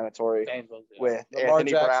self-explanatory. Bengals, yeah. With Lamar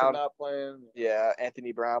Anthony Jackson Brown not playing. Yeah,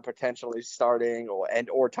 Anthony Brown potentially starting,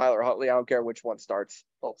 or Tyler Huntley. I don't care which one starts.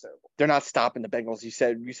 Oh, terrible. They're not stopping the Bengals. You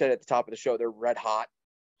said at the top of the show they're red hot.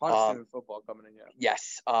 Hottest football coming in, yeah.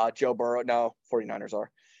 Yes. Joe Burrow. No, 49ers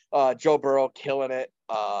are. Joe Burrow killing it.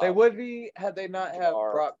 They would be had they not have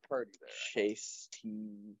Brock Purdy there. Chase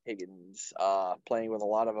T. Higgins playing with a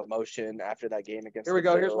lot of emotion after that game against Here we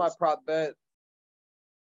go. Bills. Here's my prop bet.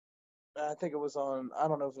 I think it was on, I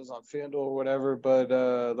don't know if it was on FanDuel or whatever, but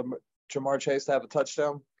the Jamar Chase to have a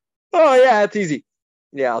touchdown. Oh, yeah, it's easy.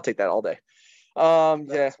 Yeah, I'll take that all day.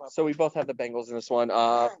 Yeah, so we both have the Bengals in this one.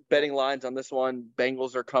 Betting lines on this one,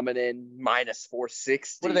 Bengals are coming in minus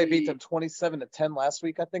 460. What did they beat them 27-10 last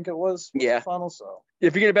week? I think it was. Yeah. The final, so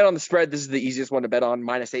if you're gonna bet on the spread, this is the easiest one to bet on,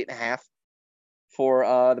 minus 8.5 for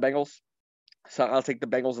the Bengals. So I'll take the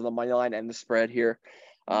Bengals on the money line and the spread here.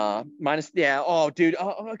 Minus, yeah. Oh, dude,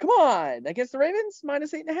 come on, against the Ravens,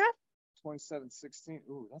 minus 8.5. 27-16.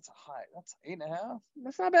 Ooh, that's a high. That's 8.5.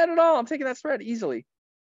 That's not bad at all. I'm taking that spread easily.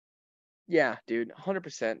 Yeah, dude,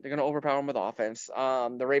 100%. They're gonna overpower them with offense.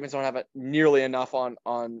 The Ravens don't have nearly enough on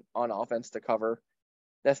offense to cover.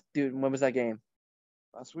 Dude. When was that game?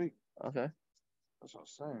 Last week. Okay, that's what I'm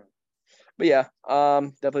saying. But yeah,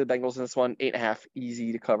 definitely the Bengals in this one. 8.5,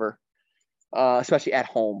 easy to cover, especially at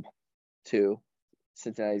home, too.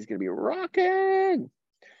 Cincinnati's gonna be rocking.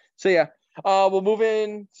 So yeah, we'll move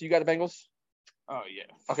in. So you got the Bengals? Oh yeah.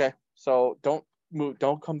 Okay, so don't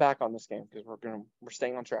come back on this game because we're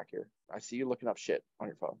staying on track here. I see you looking up shit on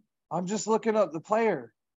your phone. I'm just looking up the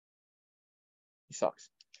player. He sucks.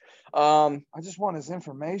 I just want his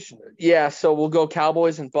information. Yeah, so we'll go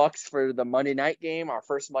Cowboys and Bucks for the Monday night game, our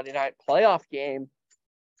first Monday night playoff game.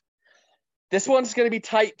 This one's going to be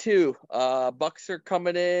tight too. Bucks are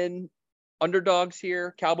coming in underdogs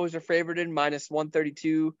here. Cowboys are favored in minus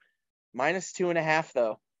 132, minus 2.5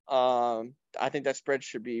 though. I think that spread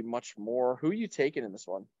should be much more. Who are you taking in this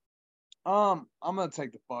one? I'm gonna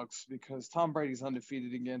take the Bucks because Tom Brady's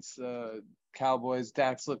undefeated against Cowboys.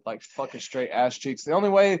 Dax looked like fucking straight ass cheeks. The only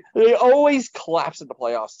way they always collapse in the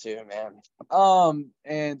playoffs too, man.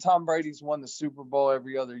 And Tom Brady's won the Super Bowl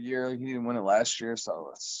every other year. He didn't win it last year,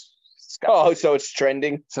 so so it's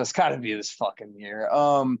trending. So it's got to be this fucking year.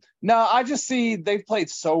 No, I just see they've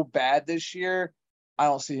played so bad this year. I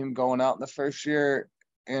don't see him going out in the first year.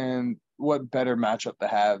 And what better matchup to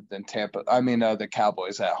have than the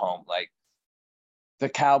Cowboys at home? Like, the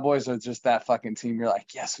Cowboys are just that fucking team. You're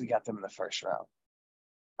like, yes, we got them in the first round.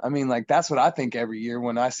 I mean, like, that's what I think every year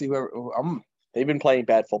when I see they've been playing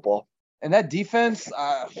bad football. And that defense,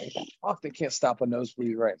 they can't stop a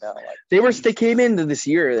nosebleed right now. Like, they came into this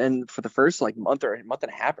year and for the first month and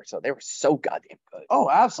a half or so, they were so goddamn good. Oh,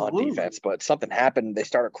 absolutely. On defense, but something happened. They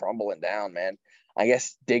started crumbling down, man. I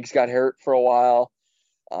guess Diggs got hurt for a while.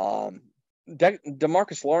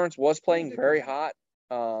 DeMarcus Lawrence was playing very hot.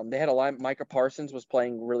 They had a line. Micah Parsons was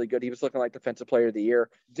playing really good. He was looking like Defensive Player of the Year.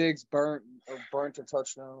 Diggs burnt a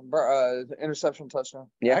touchdown, interception touchdown.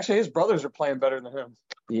 Yeah, actually, his brothers are playing better than him.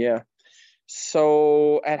 Yeah.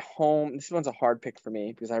 So at home, this one's a hard pick for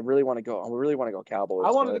me because I really want to go Cowboys.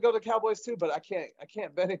 I wanted to go to Cowboys too, but I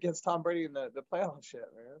can't bet against Tom Brady in the playoff shit,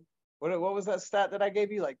 man. What was that stat that I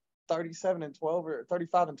gave you? Like 37-12 or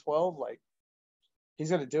 35-12? Like, he's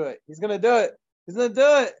gonna do it. He's gonna do it.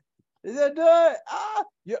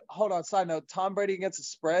 Yeah. Hold on. Side note: Tom Brady against the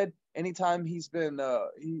spread. Anytime he's been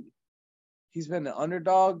he's been an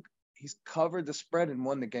underdog, he's covered the spread and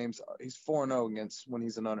won the games. He's 4-0 against when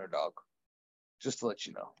he's an underdog. Just to let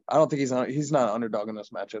you know, I don't think he's not an underdog in this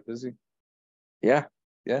matchup, is he? Yeah.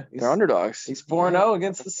 Yeah, they're underdogs. He's 4-0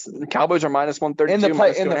 against the Cowboys are minus 132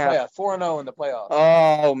 in the playoff. 4-0 in the playoffs.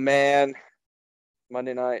 Oh man,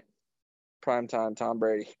 Monday night. Primetime Tom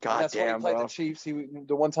Brady. God damn, he played the Chiefs.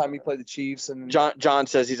 The one time he played the Chiefs, and John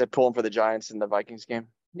says he's pulling for the Giants in the Vikings game.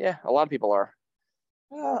 Yeah, a lot of people are.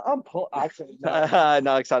 Actually,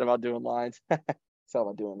 Not excited about doing lines. Excited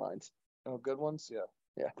about doing lines. Oh, good ones.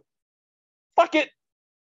 Yeah. Fuck it.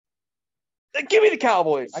 Give me the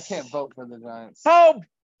Cowboys. I can't vote for the Giants. How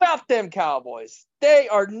about them Cowboys? They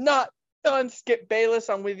are not done. Skip Bayless,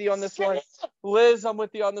 I'm with you on this one. Liz, I'm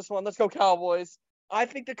with you on this one. Let's go Cowboys. I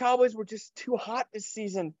think the Cowboys were just too hot this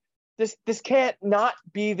season. This can't not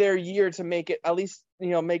be their year to make it, at least,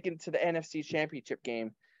 make it to the NFC Championship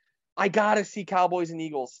game. I got to see Cowboys and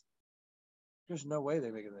Eagles. There's no way they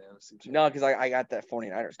make it to the NFC Championship. No, because I got the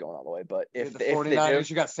 49ers going all the way. But if the they 49ers,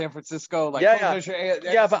 you got San Francisco.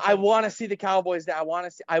 Yeah, but I want to see the Cowboys. I want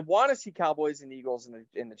to see Cowboys and Eagles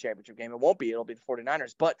in the championship game. It won't be. It'll be the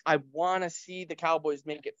 49ers. But I want to see the Cowboys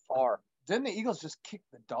make it far. Didn't the Eagles just kick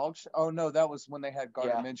the dog shit? Oh, no, that was when they had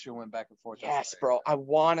Gardner Minshew went back and forth. Yes, bro. I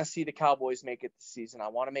want to see the Cowboys make it this season. I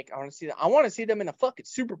want to see them in a fucking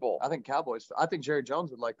Super Bowl. I think Jerry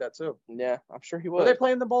Jones would like that too. Yeah, I'm sure he would. Were they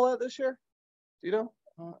playing the bowl out this year? Do you know?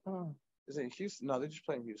 Is it in Houston? No, they just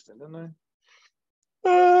played in Houston, didn't they?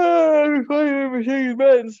 They're playing in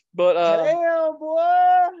Mercedes-Benz, but damn, boy.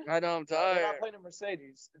 I know I'm tired. They're not playing in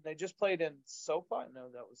Mercedes. They just played in SoFi. No,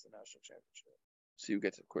 that was the national championship. See who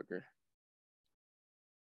gets it quicker.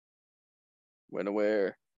 When or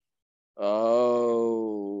where?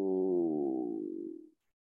 Oh.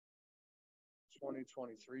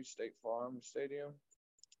 2023 State Farm Stadium.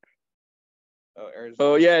 Oh, Arizona.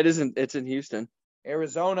 Oh yeah, it isn't. It's in Houston.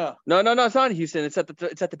 Arizona. No, it's not in Houston. It's at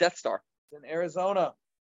the Death Star. It's in Arizona.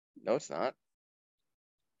 No, it's not.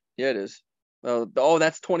 Yeah, it is. Oh,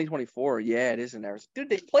 that's 2024. Yeah, it is in Arizona. Dude,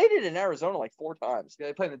 they played it in Arizona like 4 times. Yeah,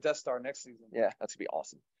 they play in the Death Star next season. Yeah, that's gonna be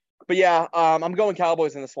awesome. But yeah, I'm going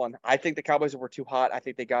Cowboys in this one. I think the Cowboys were too hot. I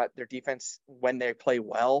think they got their defense when they play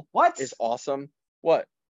well. What is awesome? What?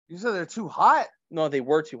 You said they're too hot? No, they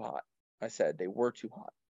were too hot. I said they were too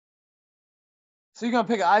hot. So you're gonna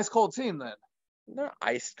pick an ice cold team then? They're not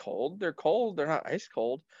ice cold. They're cold. They're not ice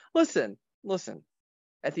cold. Listen.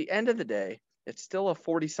 At the end of the day, it's still a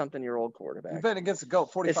 40-something-year-old quarterback. You've been against the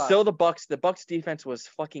GOAT, 45. It's still the Bucs. The Bucs defense was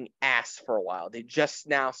fucking ass for a while. They just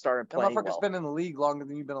now started playing well. That motherfucker's been in the league longer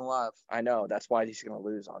than you've been alive. I know. That's why he's going to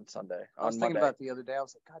lose on Sunday. I was thinking about it the other day. I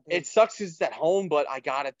was like, God damn. It sucks because it's at home, but I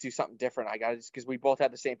got to do something different. Because we both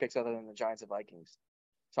had the same picks other than the Giants and Vikings.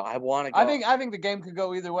 So I want to go. I think the game could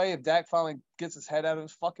go either way if Dak finally gets his head out of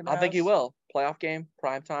his fucking ass. I think he will. Playoff game,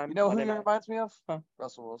 prime time. You know who he reminds me of? Huh?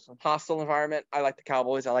 Russell Wilson. Hostile environment. I like the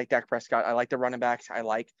Cowboys. I like Dak Prescott. I like the running backs. I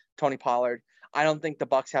like Tony Pollard. I don't think the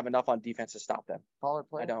Bucs have enough on defense to stop them. Pollard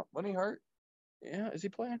playing? I don't. When he hurt? Yeah, is he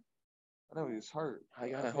playing? I know he was hurt. I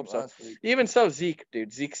hope so. Even so, Zeke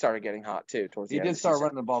started getting hot too towards the end. He did start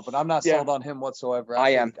running the ball, but I'm not sold on him whatsoever.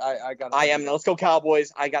 I am. I am. Let's go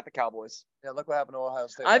Cowboys. I got the Cowboys. Yeah, look what happened to Ohio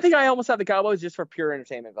State. I think I almost have the Cowboys just for pure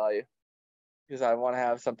entertainment value, because I want to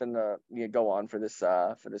have something to go on for this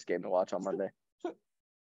game to watch on Monday. You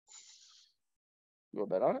want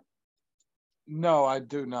to bet on it? No, I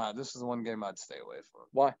do not. This is the one game I'd stay away from.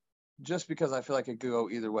 Why? Just because I feel like it could go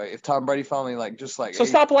either way. If Tom Brady finally So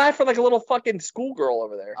stop laughing like a little fucking schoolgirl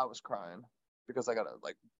over there. I was crying because I gotta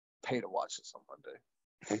pay to watch this on Monday.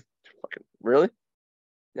 Fucking really?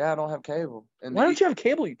 Yeah, I don't have cable. And why don't you have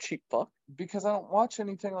cable, you cheap fuck? Because I don't watch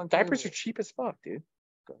anything on cable. Diapers are cheap as fuck, dude.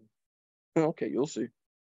 Okay, you'll see.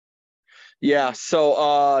 Yeah,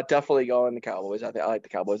 so definitely going the Cowboys. I like the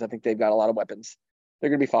Cowboys. I think they've got a lot of weapons. They're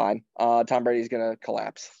gonna be fine. Tom Brady's gonna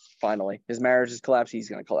collapse. Finally, his marriage has collapsed. He's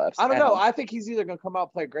gonna collapse. I don't know. I think he's either gonna come out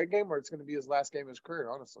and play a great game, or it's gonna be his last game of his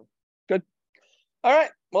career. Honestly. Good. All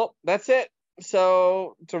right. Well, that's it.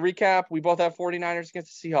 So to recap, we both have 49ers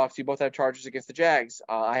against the Seahawks. You both have Chargers against the Jags.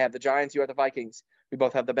 I have the Giants. You have the Vikings. We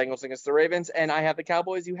both have the Bengals against the Ravens, and I have the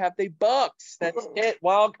Cowboys. You have the Bucs. That's it.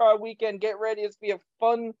 Wildcard weekend. Get ready. It's gonna be a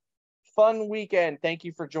fun weekend. Thank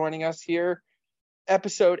you for joining us here.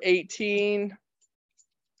 Episode 18.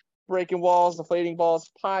 Breaking Walls, Deflating Balls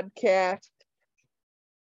podcast.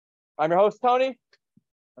 I'm your host, Tony.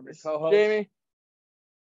 I'm your co-host, Jamie.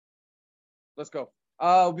 Let's go.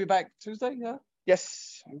 We'll be back Tuesday, yeah?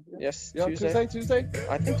 Yes. Tuesday? I think Tuesday.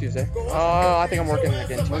 I think I'm working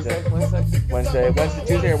again Tuesday. Wednesday.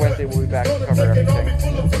 Tuesday or Wednesday, we'll be back to cover everything.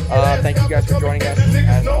 Thank you guys for joining us.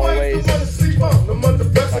 As always,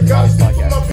 podcast.